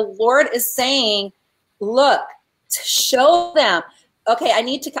coming. And the Lord is saying, look, show them. Okay,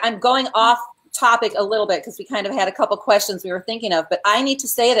 I'm going off topic a little bit because we kind of had a couple questions we were thinking of, but I need to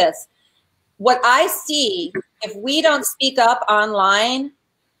say this. What I see, if we don't speak up online,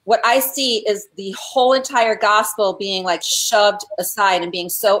 what I see is the whole entire gospel being like shoved aside and being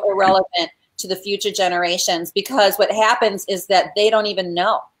so irrelevant to the future generations, because what happens is that they don't even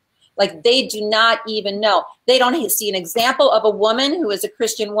know. Like, they do not even know. They don't see an example of a woman who is a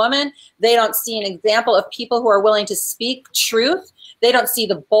Christian woman. They don't see an example of people who are willing to speak truth. They don't see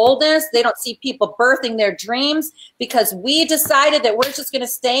the boldness. They don't see people birthing their dreams because we decided that we're just going to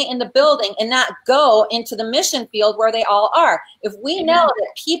stay in the building and not go into the mission field where they all are. If we know that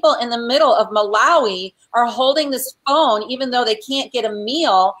people in the middle of Malawi are holding this phone, even though they can't get a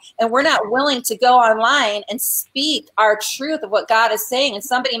meal, and we're not willing to go online and speak our truth of what God is saying, and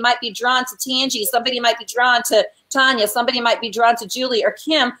somebody might be drawn to Tangi, somebody might be drawn to Tanya, somebody might be drawn to Julie or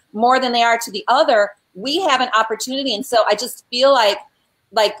Kim more than they are to the other, we have an opportunity. And so I just feel like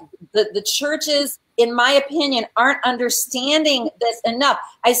like the churches, in my opinion, aren't understanding this enough.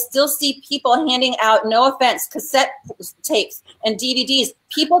 I still see people handing out, no offense, cassette tapes and DVDs.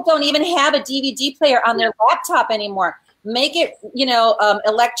 People don't even have a DVD player on their laptop anymore. Make it,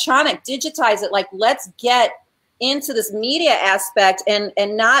 electronic, digitize it. Like, let's get into this media aspect and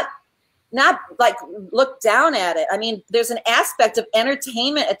not like look down at it. I mean, there's an aspect of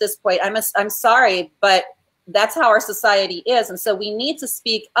entertainment at this point. I'm sorry, but that's how our society is. And so we need to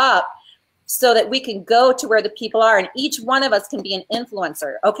speak up so that we can go to where the people are, and each one of us can be an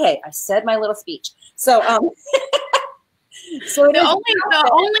influencer. Okay, I said my little speech. So, so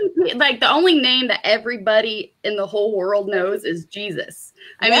the only name that everybody in the whole world knows is Jesus.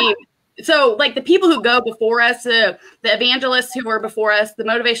 I mean, so like the people who go before us, the evangelists who were before us, the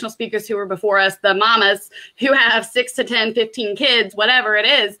motivational speakers who were before us, the mamas who have 6 to 10, 15 kids, whatever it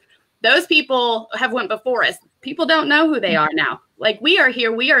is, those people have went before us. People don't know who they are now. Like, we are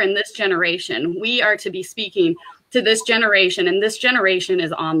here, we are in this generation. We are to be speaking to this generation, and this generation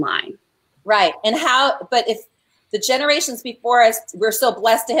is online. Right. And but if the generations before us, we're so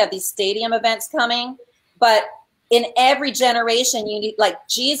blessed to have these stadium events coming, but in every generation, you need, like,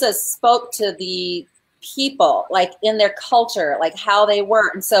 Jesus spoke to the people, like in their culture, like how they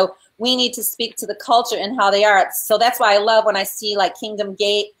were. And so we need to speak to the culture and how they are. So that's why I love when I see like Kingdom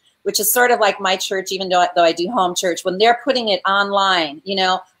Gate, which is sort of like my church, even though I do home church, when they're putting it online.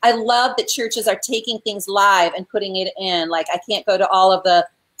 I love that churches are taking things live and putting it in. Like, I can't go to all of the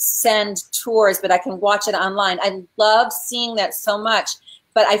send tours, but I can watch it online. I love seeing that so much,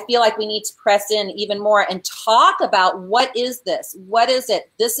 but I feel like we need to press in even more and talk about, what is this? What is it?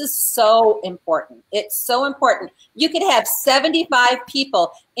 This is so important. It's so important. You could have 75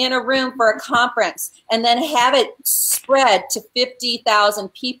 people in a room for a conference and then have it spread to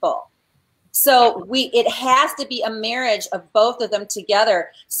 50,000 people. So it has to be a marriage of both of them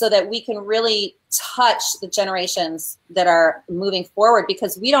together so that we can really touch the generations that are moving forward,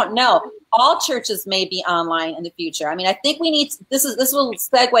 because we don't know. All churches may be online in the future. I mean, I think we need, this will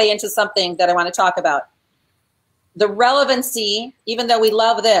segue into something that I want to talk about. The relevancy, even though we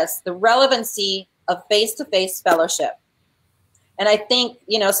love this, the relevancy of face-to-face fellowship. And I think,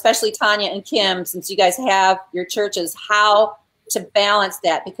 especially Tanya and Kim, since you guys have your churches, how to balance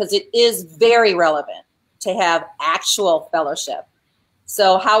that, because it is very relevant to have actual fellowship.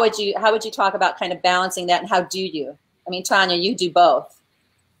 So how would you talk about kind of balancing that, and how do you? I mean, Tanya, you do both.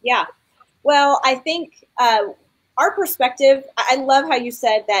 Yeah. Well, I think our perspective, I love how you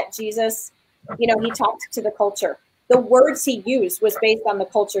said that Jesus, he talked to the culture. The words he used was based on the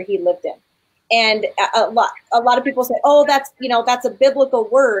culture he lived in. And a lot of people say, oh, that's a biblical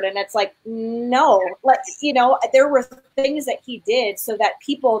word. And it's like, no, there were things that he did so that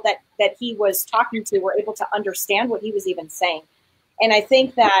people that he was talking to were able to understand what he was even saying. And I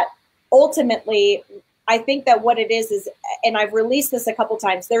think that ultimately, what it is, and I've released this a couple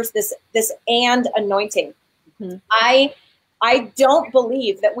times, there's this and anointing. Mm-hmm. I don't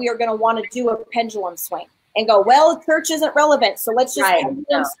believe that we are going to want to do a pendulum swing and go, well, church isn't relevant, so let's just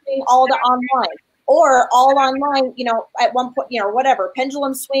pendulum swing all to online, or all online, at one point, whatever,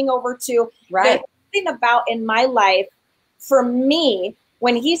 pendulum swing over to. Right. The thing about in my life, for me,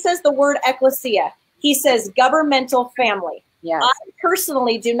 when he says the word ecclesia, he says governmental family. Yes. I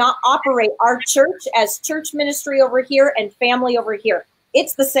personally do not operate our church as church ministry over here and family over here.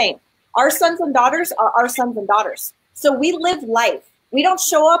 It's the same. Our sons and daughters are our sons and daughters. So we live life. We don't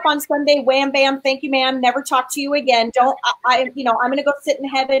show up on Sunday, wham, bam, thank you, ma'am, never talk to you again. I'm going to go sit in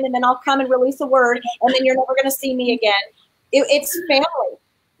heaven, and then I'll come and release a word, and then you're never going to see me again. It's family.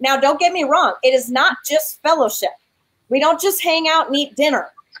 Now, don't get me wrong. It is not just fellowship. We don't just hang out and eat dinner.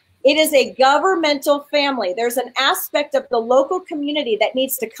 It is a governmental family. There's an aspect of the local community that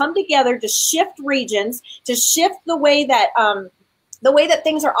needs to come together to shift regions, to shift the way that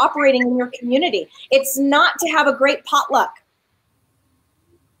things are operating in your community. It's not to have a great potluck.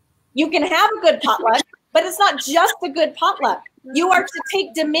 You can have a good potluck, but it's not just a good potluck. You are to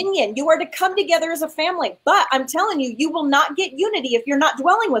take dominion. You are to come together as a family. But I'm telling you, you will not get unity if you're not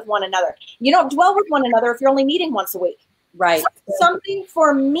dwelling with one another. You don't dwell with one another if you're only meeting once a week. Right. So something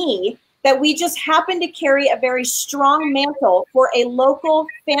for me that we just happen to carry a very strong mantle for a local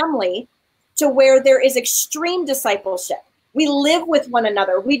family, to where there is extreme discipleship. We live with one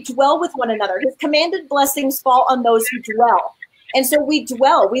another. We dwell with one another. His commanded blessings fall on those who dwell. And so we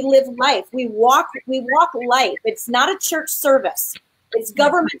dwell, we live life, we walk life. It's not a church service. It's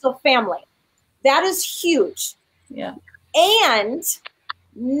governmental family. That is huge. Yeah. And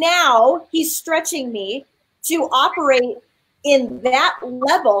now he's stretching me to operate in that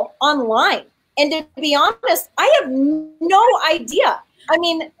level online. And to be honest, I have no idea I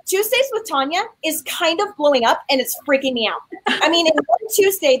mean, Tuesdays with Tanya is kind of blowing up and it's freaking me out. I mean, in one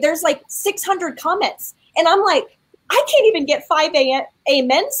Tuesday, there's like 600 comments. And I'm like, I can't even get 5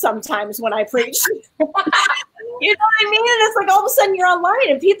 amen sometimes when I preach. You know what I mean? And it's like all of a sudden you're online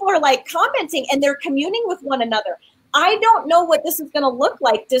and people are like commenting and they're communing with one another. I don't know what this is going to look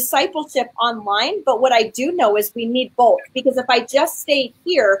like, discipleship online, but what I do know is we need both. Because if I just stay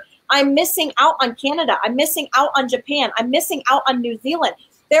here, I'm missing out on Canada. I'm missing out on Japan. I'm missing out on New Zealand.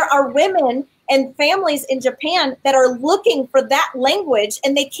 There are women and families in Japan that are looking for that language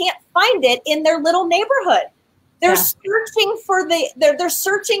and they can't find it in their little neighborhood. They're searching for they're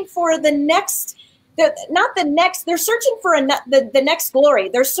searching for the next, not the next, they're searching for the next glory.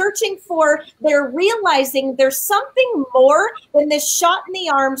 They're realizing there's something more than this shot in the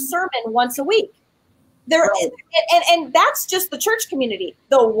arm sermon once a week. And that's just the church community.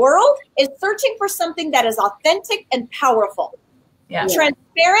 The world is searching for something that is authentic and powerful,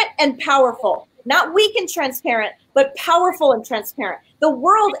 transparent and powerful, not weak and transparent, but powerful and transparent. The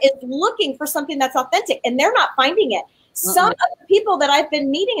world is looking for something that's authentic and they're not finding it. Some of the people that I've been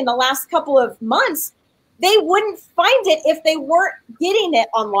meeting in the last couple of months, they wouldn't find it if they weren't getting it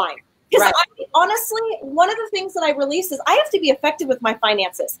online. Because honestly, one of the things that I released is I have to be effective with my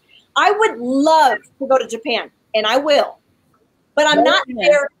finances. I would love to go to Japan, and I will, but I'm not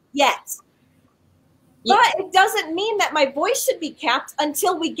there yet. But it doesn't mean that my voice should be capped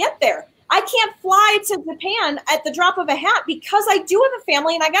until we get there. I can't fly to Japan at the drop of a hat because I do have a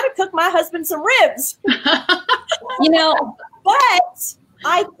family and I got to cook my husband some ribs. But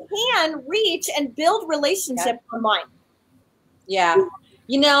I can reach and build relationships online. Yeah.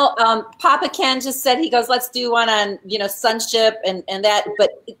 Papa Ken just said, he goes, let's do one on, sonship and that.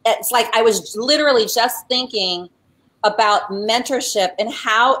 But it's like, I was literally just thinking about mentorship and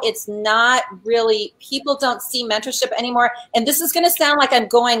how it's not really, people don't see mentorship anymore. And this is going to sound like I'm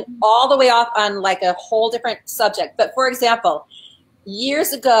going all the way off on like a whole different subject. But for example,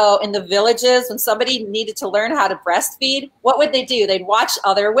 years ago in the villages, when somebody needed to learn how to breastfeed, what would they do? They'd watch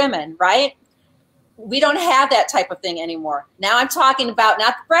other women, right? We don't have that type of thing anymore. Now I'm talking about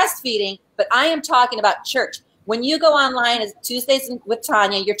not breastfeeding, but I am talking about church. When you go online as Tuesdays with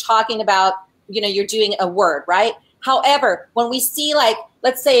Tanya, you're talking about, you're doing a word, right? However, when we see like,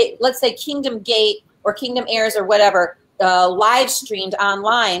 let's say Kingdom Gate or Kingdom Heirs or whatever, live streamed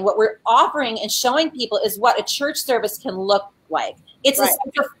online, what we're offering and showing people is what a church service can look like. It's a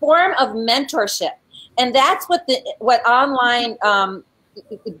form of mentorship. And that's what online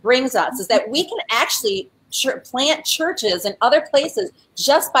brings us, is that we can actually plant churches in other places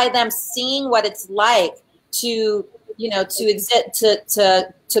just by them seeing what it's like to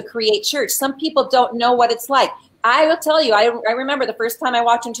create church. Some people don't know what it's like. I will tell you, I remember the first time I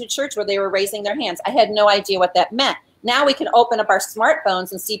walked into a church where they were raising their hands. I had no idea what that meant. Now we can open up our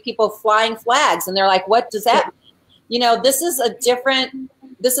smartphones and see people flying flags, and they're like, what does that mean? This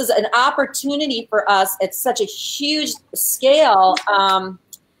is an opportunity for us at such a huge scale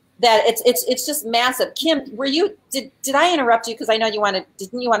that it's just massive. Kim, did I interrupt you? Because I know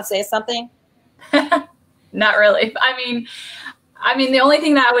didn't you want to say something? Not really. I mean, the only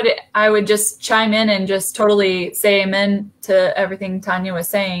thing that I would just chime in and just totally say amen to everything Tanya was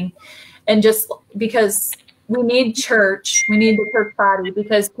saying. And just because we need church, we need the church body,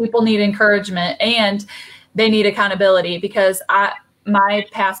 because people need encouragement and they need accountability, because my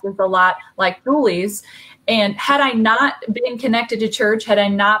past is a lot like Julie's. And had I not been connected to church, had I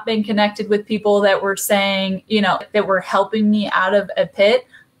not been connected with people that were saying, that were helping me out of a pit,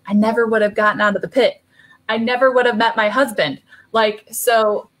 I never would have gotten out of the pit. I never would have met my husband.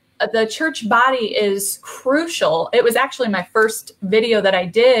 So the church body is crucial. It was actually my first video that I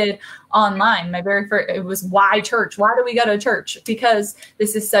did online. My very first, it was why church? Why do we go to church? Because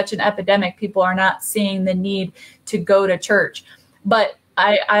this is such an epidemic. People are not seeing the need to go to church. But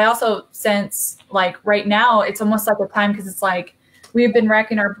I also sense like right now, it's almost like a time, because it's like we've been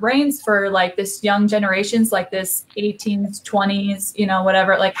racking our brains for like this young generations, like this 18s, 20s,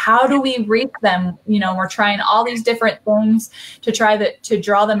 whatever. Like, how do we reach them? We're trying all these different things to try to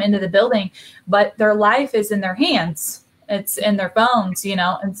draw them into the building, but their life is in their hands. It's in their phones,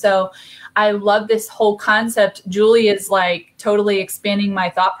 And so I love this whole concept. Julie is like totally expanding my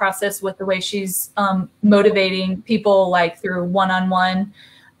thought process with the way she's motivating people like through one-on-one.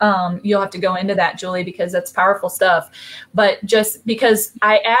 You'll have to go into that, Julie, because that's powerful stuff. But just because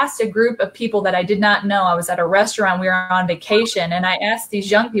I asked a group of people that I did not know, I was at a restaurant, we were on vacation, and I asked these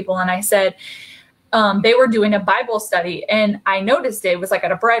young people, and I said, they were doing a Bible study, and I noticed it was like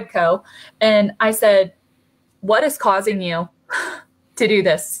at a bread co. And I said, what is causing you to do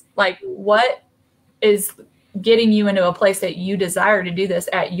this? Like, what is getting you into a place that you desire to do this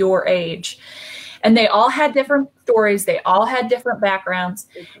at your age. And they all had different stories. They all had different backgrounds.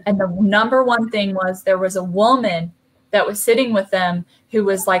 And the number one thing was there was a woman that was sitting with them who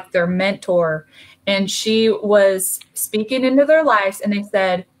was like their mentor. And she was speaking into their lives. And they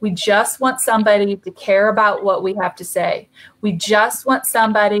said, we just want somebody to care about what we have to say. We just want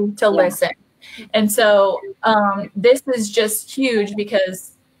somebody to listen. And so this is just huge,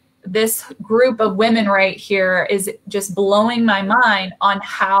 because this group of women right here is just blowing my mind on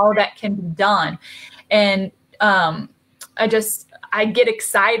how that can be done. And I get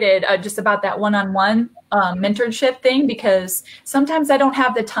excited just about that one-on-one mentorship thing, because sometimes I don't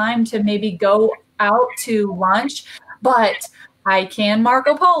have the time to maybe go out to lunch, but I can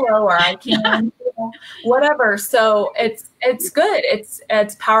Marco Polo, or I can whatever. So it's good.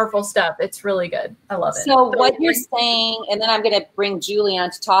 It's powerful stuff. It's really good. I love it. So what you're saying, and then I'm going to bring Julie on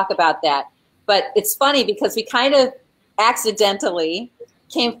to talk about that. But it's funny because we kind of accidentally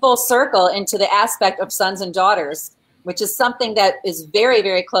came full circle into the aspect of sons and daughters, which is something that is very,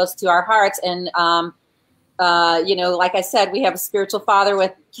 very close to our hearts. And, you know, like I said, we have a spiritual father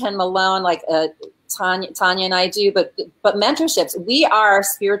with Ken Malone, like Tanya and I do, but mentorships, we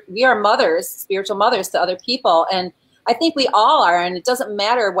are mothers, spiritual mothers to other people. And I think we all are, and it doesn't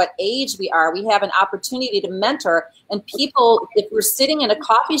matter what age we are, we have an opportunity to mentor. And people, if we're sitting in a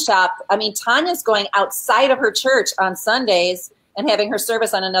coffee shop, I mean, Tanya's going outside of her church on Sundays and having her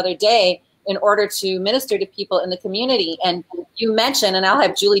service on another day in order to minister to people in the community. And you mentioned, and I'll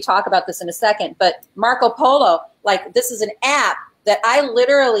have Julie talk about this in a second, but Marco Polo, like, this is an app that I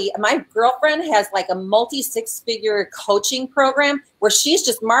literally, my girlfriend has like a multi-six-figure coaching program where she's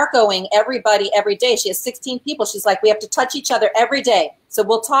just Marcoing everybody every day. She has 16 people. She's like, we have to touch each other every day. So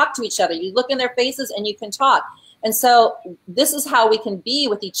we'll talk to each other. You look in their faces and you can talk. And so this is how we can be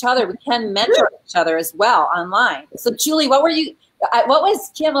with each other. We can mentor each other as well online. So Julie, what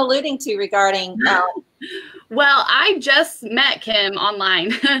was Kim alluding to regarding? Well, I just met Kim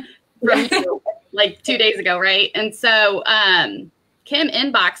online from you, like 2 days ago, right? And so Kim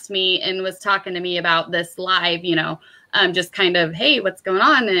inboxed me and was talking to me about this live, you know, just kind of, hey, what's going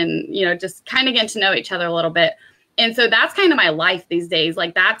on? And, you know, just kind of getting to know each other a little bit. And so that's kind of my life these days.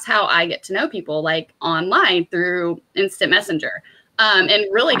 Like, that's how I get to know people, like online through Instant Messenger. And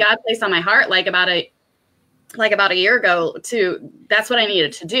really God placed on my heart, like about a year ago, that's what I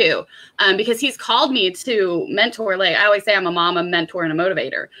needed to do, because he's called me to mentor. Like I always say, I'm a mom, a mentor, and a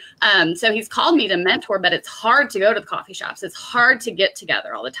motivator. So he's called me to mentor, but it's hard to go to the coffee shops. It's hard to get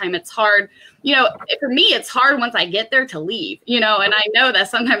together all the time. It's hard, you know, for me, it's hard once I get there to leave, you know, and I know that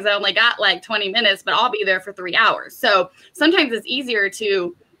sometimes I only got like 20 minutes, but I'll be there for 3 hours. So sometimes it's easier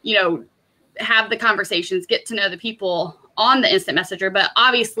to, you know, have the conversations, get to know the people on the Instant Messenger, but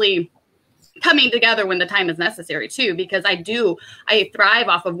obviously coming together when the time is necessary too, because I thrive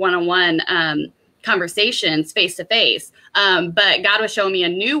off of one-on-one conversations face to face. But God was showing me a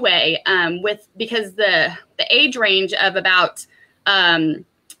new way because the age range of about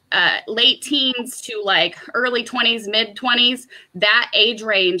late teens to like early 20s, mid 20s, that age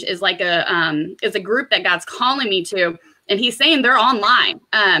range is like is a group that God's calling me to, and he's saying they're online.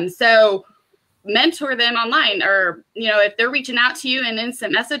 So mentor them online, or, you know, if they're reaching out to you in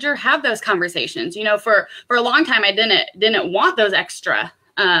Instant Messenger, have those conversations. You know, for a long time, I didn't want those extra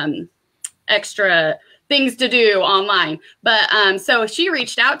things to do online. But so she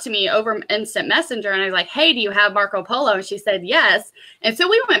reached out to me over Instant Messenger, and I was like, hey, do you have Marco Polo? And she said, yes. And so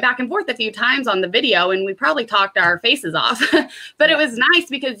we went back and forth a few times on the video, and we probably talked our faces off, but it was nice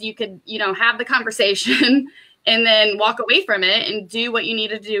because you could, you know, have the conversation and then walk away from it and do what you need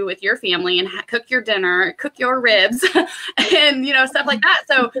to do with your family and cook your dinner, cook your ribs, and, you know, stuff like that.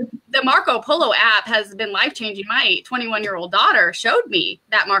 So the Marco Polo app has been life-changing. My 21-year-old daughter showed me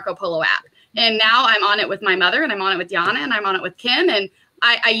that Marco Polo app. And now I'm on it with my mother, and I'm on it with Yana, and I'm on it with Kim. And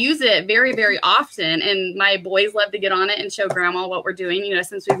I use it very, very often. And my boys love to get on it and show grandma what we're doing, you know,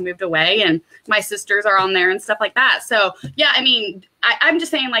 since we've moved away. And my sisters are on there and stuff like that. So, yeah, I mean, I'm just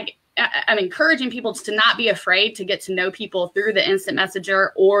saying, like, I'm encouraging people to not be afraid to get to know people through the Instant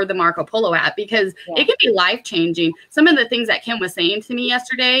Messenger or the Marco Polo app, because it can be life-changing. Some of the things that Kim was saying to me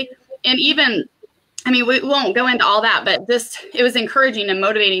yesterday, and even, I mean, we won't go into all that, but it was encouraging and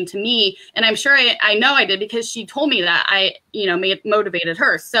motivating to me. And I'm sure I know I did, because she told me that I, you know, motivated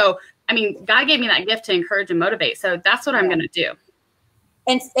her. So, I mean, God gave me that gift to encourage and motivate. So that's what I'm going to do.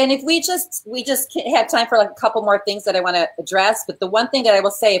 And if we just have time for like a couple more things that I want to address. But the one thing that I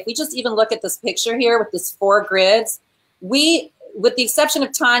will say, if we just even look at this picture here with this 4 grids, with the exception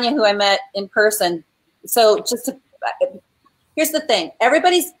of Tanya, who I met in person. So here's the thing.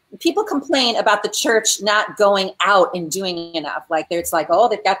 People complain about the church not going out and doing enough. Like it's like, oh,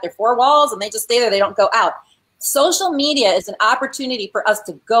 they've got their 4 walls and they just stay there. They don't go out. Social media is an opportunity for us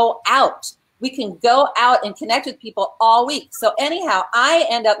to go out. We can go out and connect with people all week. So anyhow, I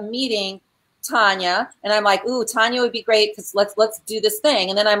end up meeting Tanya and I'm like, ooh, Tanya would be great because let's do this thing.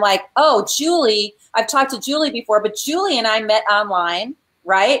 And then I'm like, oh, Julie, I've talked to Julie before, but Julie and I met online,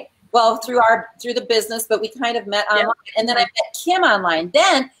 right? Well, through the business, but we kind of met online. And then I met Kim online.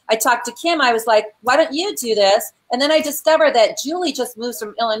 Then I talked to Kim. I was like, why don't you do this? And then I discovered that Julie just moved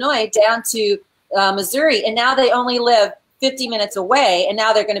from Illinois down to Missouri. And now they only live 50 minutes away. And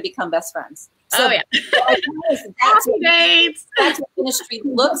now they're going to become best friends. So that's what ministry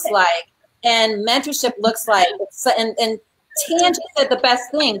looks like and mentorship looks like. And Tangi said the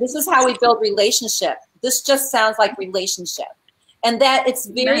best thing. This is how we build relationship. This just sounds like relationship. And that it's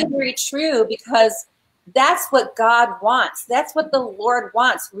very, very true because that's what God wants. That's what the Lord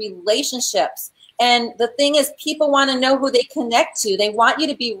wants, relationships. And the thing is, people want to know who they connect to. They want you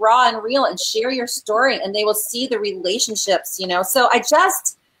to be raw and real and share your story, and they will see the relationships, you know. So I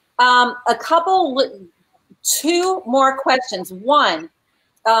just, two more questions. One,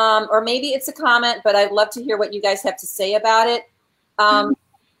 or maybe it's a comment, but I'd love to hear what you guys have to say about it.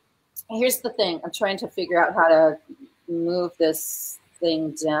 Here's the thing. I'm trying to figure out how to move this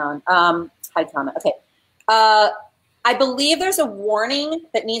thing down. Hi, comment. Okay. I believe there's a warning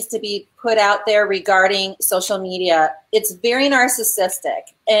that needs to be put out there regarding social media. It's very narcissistic.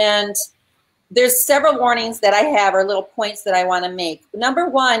 And there's several warnings that I have or little points that I want to make. Number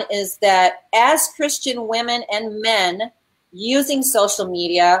one is that as Christian women and men using social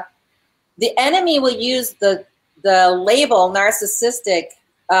media, the enemy will use the label narcissistic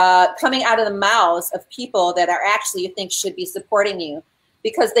coming out of the mouths of people that are actually, you think, should be supporting you,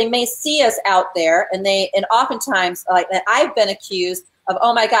 because they may see us out there and oftentimes, like I've been accused of,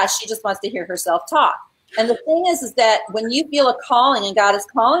 oh my gosh, she just wants to hear herself talk. And the thing is that when you feel a calling and God is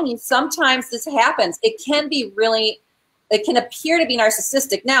calling you, sometimes this happens. It can appear to be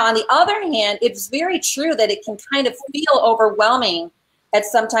narcissistic. Now, on the other hand, it's very true that it can kind of feel overwhelming at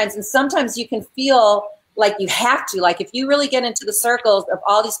sometimes, and sometimes you can feel like you have to, like if you really get into the circles of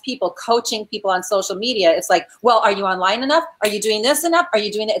all these people coaching people on social media, it's like, well, are you online enough? Are you doing this enough? Are you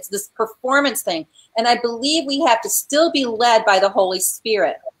doing it? It's this performance thing. And I believe we have to still be led by the Holy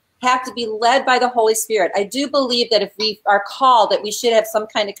Spirit, have to be led by the Holy Spirit. I do believe that if we are called, that we should have some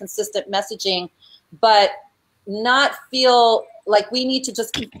kind of consistent messaging, but not feel like we need to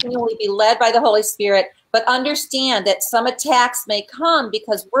just continually be led by the Holy Spirit, but understand that some attacks may come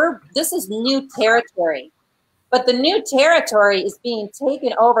because this is new territory. But the new territory is being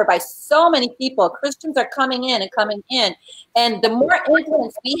taken over by so many people. Christians are coming in. And the more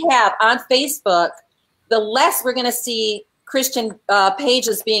influence we have on Facebook, the less we're going to see Christian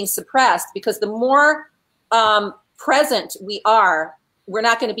pages being suppressed, because the more present we are, we're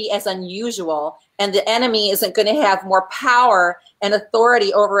not going to be as unusual, and the enemy isn't going to have more power and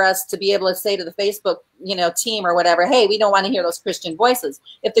authority over us to be able to say to the Facebook, team or whatever, hey, we don't want to hear those Christian voices.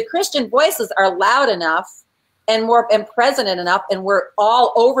 If the Christian voices are loud enough and present enough, and we're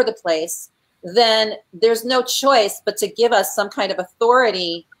all over the place, then there's no choice but to give us some kind of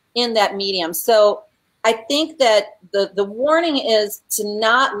authority in that medium. So I think that the warning is to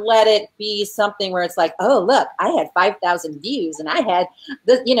not let it be something where it's like, oh, look, I had 5,000 views and I had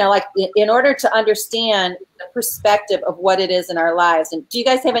this, like in order to understand the perspective of what it is in our lives. And do you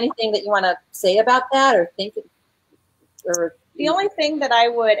guys have anything that you want to say about that or think? Or the only thing that I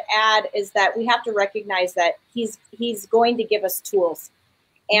would add is that we have to recognize that he's going to give us tools.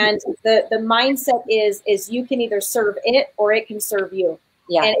 And the mindset is you can either serve it or it can serve you.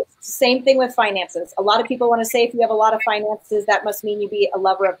 Yeah. And it's the same thing with finances. A lot of people want to say if you have a lot of finances, that must mean you be a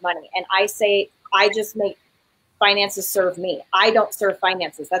lover of money. And I say, I just make finances serve me. I don't serve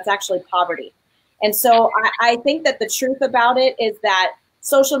finances. That's actually poverty. And so I think that the truth about it is that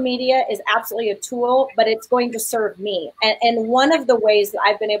social media is absolutely a tool, but it's going to serve me. And one of the ways that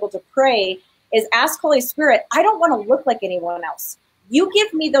I've been able to pray is ask Holy Spirit, I don't want to look like anyone else. You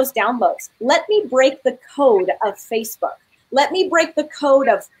give me those downloads. Let me break the code of Facebook. Let me break the code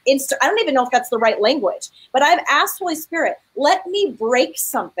of Insta. I don't even know if that's the right language, but I've asked Holy Spirit, let me break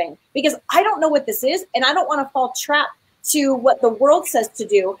something, because I don't know what this is, and I don't want to fall trap to what the world says to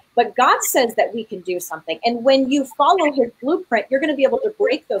do, but God says that we can do something. And when you follow his blueprint, you're going to be able to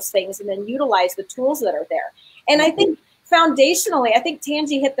break those things and then utilize the tools that are there. And I think foundationally, I think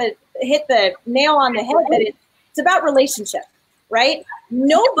Tangi hit the nail on the head that it's about relationship, right?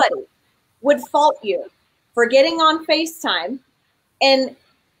 Nobody would fault you for getting on FaceTime and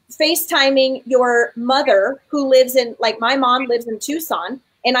FaceTiming your mother who lives in, like my mom lives in Tucson,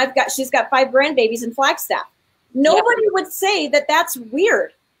 and she's got 5 grandbabies in Flagstaff. Nobody would say that that's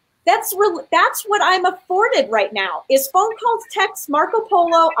weird. That's what I'm afforded right now is phone calls, texts, Marco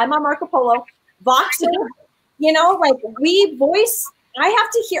Polo. I'm on Marco Polo, Voxer, you know, like I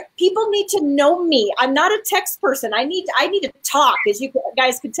have to hear, people need to know me. I'm not a text person. I need to talk, as you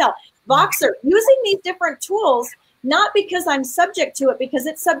guys could tell. Voxer, using these different tools, not because I'm subject to it, because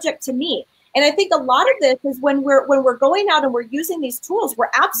it's subject to me. And I think a lot of this is when we're going out and we're using these tools, we're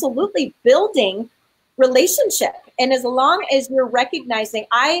absolutely building relationship. And as long as you're recognizing,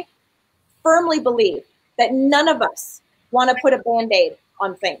 I firmly believe that none of us want to put a Band-Aid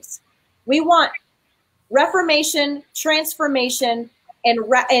on things. We want reformation, transformation, and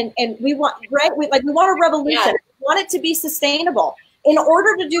we want, right? We want a revolution. Yeah. We want it to be sustainable. In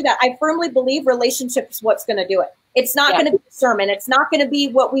order to do that, I firmly believe relationship is what's going to do it. It's not going to be a sermon. It's not going to be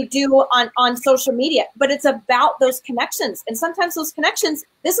what we do on social media, but it's about those connections. And sometimes those connections,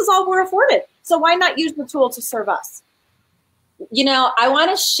 this is all we're afforded. So why not use the tool to serve us? You know, I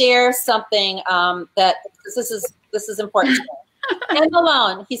want to share something that this is important to me. Ken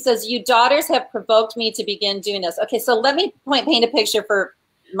Malone, he says, "You daughters have provoked me to begin doing this." Okay, so let me paint a picture for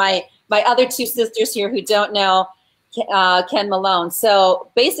my other 2 sisters here who don't know Ken Malone. So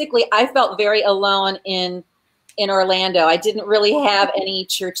basically, I felt very alone in Orlando. I didn't really have any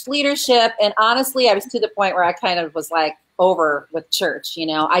church leadership, and honestly, I was to the point where I kind of was like over with church. You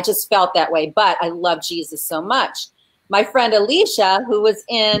know, I just felt that way. But I love Jesus so much. My friend Alicia, who was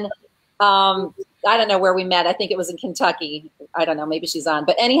in I don't know where we met. I think it was in Kentucky. I don't know. Maybe she's on.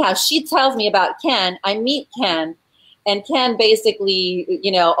 But anyhow, she tells me about Ken. I meet Ken. And Ken basically,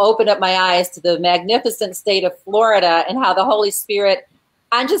 you know, opened up my eyes to the magnificent state of Florida and how the Holy Spirit,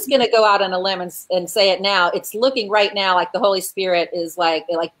 I'm just going to go out on a limb and say it now. It's looking right now like the Holy Spirit is like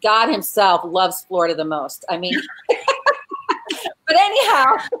God himself loves Florida the most. I mean, but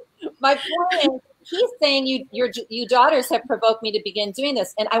anyhow, my point is, he's saying you daughters have provoked me to begin doing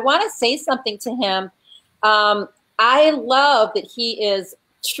this. And I want to say something to him. I love that he is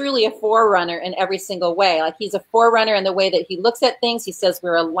truly a forerunner in every single way. Like he's a forerunner in the way that he looks at things. He says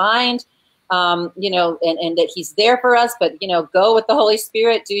we're aligned, you know, and that he's there for us, but, you know, go with the Holy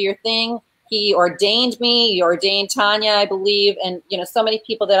Spirit, do your thing. He ordained me, he ordained Tanya, I believe, and, you know, so many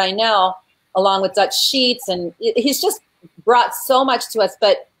people that I know, along with Dutch Sheets, and he's just brought so much to us.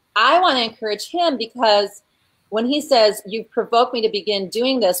 But I want to encourage him, because when he says, "You've provoked me to begin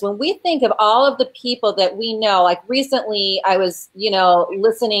doing this," when we think of all of the people that we know, like recently I was, you know,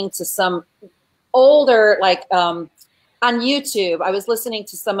 listening to some older, like on YouTube, I was listening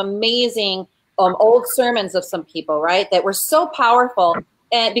to some amazing old sermons of some people, right, that were so powerful,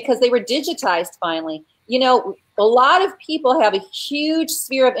 and because they were digitized finally. You know, a lot of people have a huge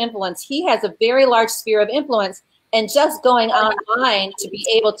sphere of influence. He has a very large sphere of influence. And just going online to be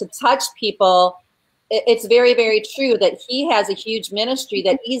able to touch people, it's very, very true that he has a huge ministry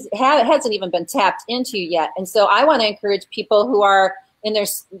that hasn't even been tapped into yet. And so I want to encourage people who are in their,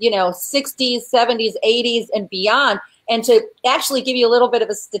 you know, 60s, 70s, 80s, and beyond, and to actually give you a little bit of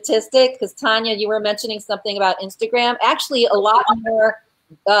a statistic, because Tanya, you were mentioning something about Instagram. Actually, a lot more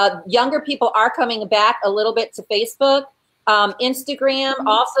younger people are coming back a little bit to Facebook. Instagram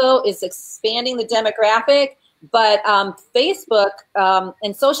also is expanding the demographic. But Facebook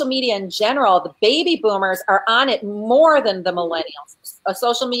and social media in general, the baby boomers are on it more than the millennials.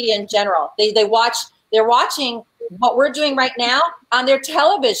 Social media in general, they're watching what we're doing right now on their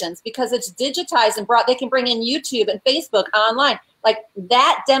televisions because it's digitized and they can bring in YouTube and Facebook online. Like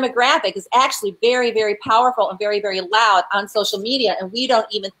that demographic is actually very, very powerful and very, very loud on social media, and we don't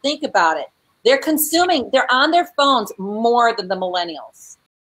even think about it. They're on their phones more than the millennials.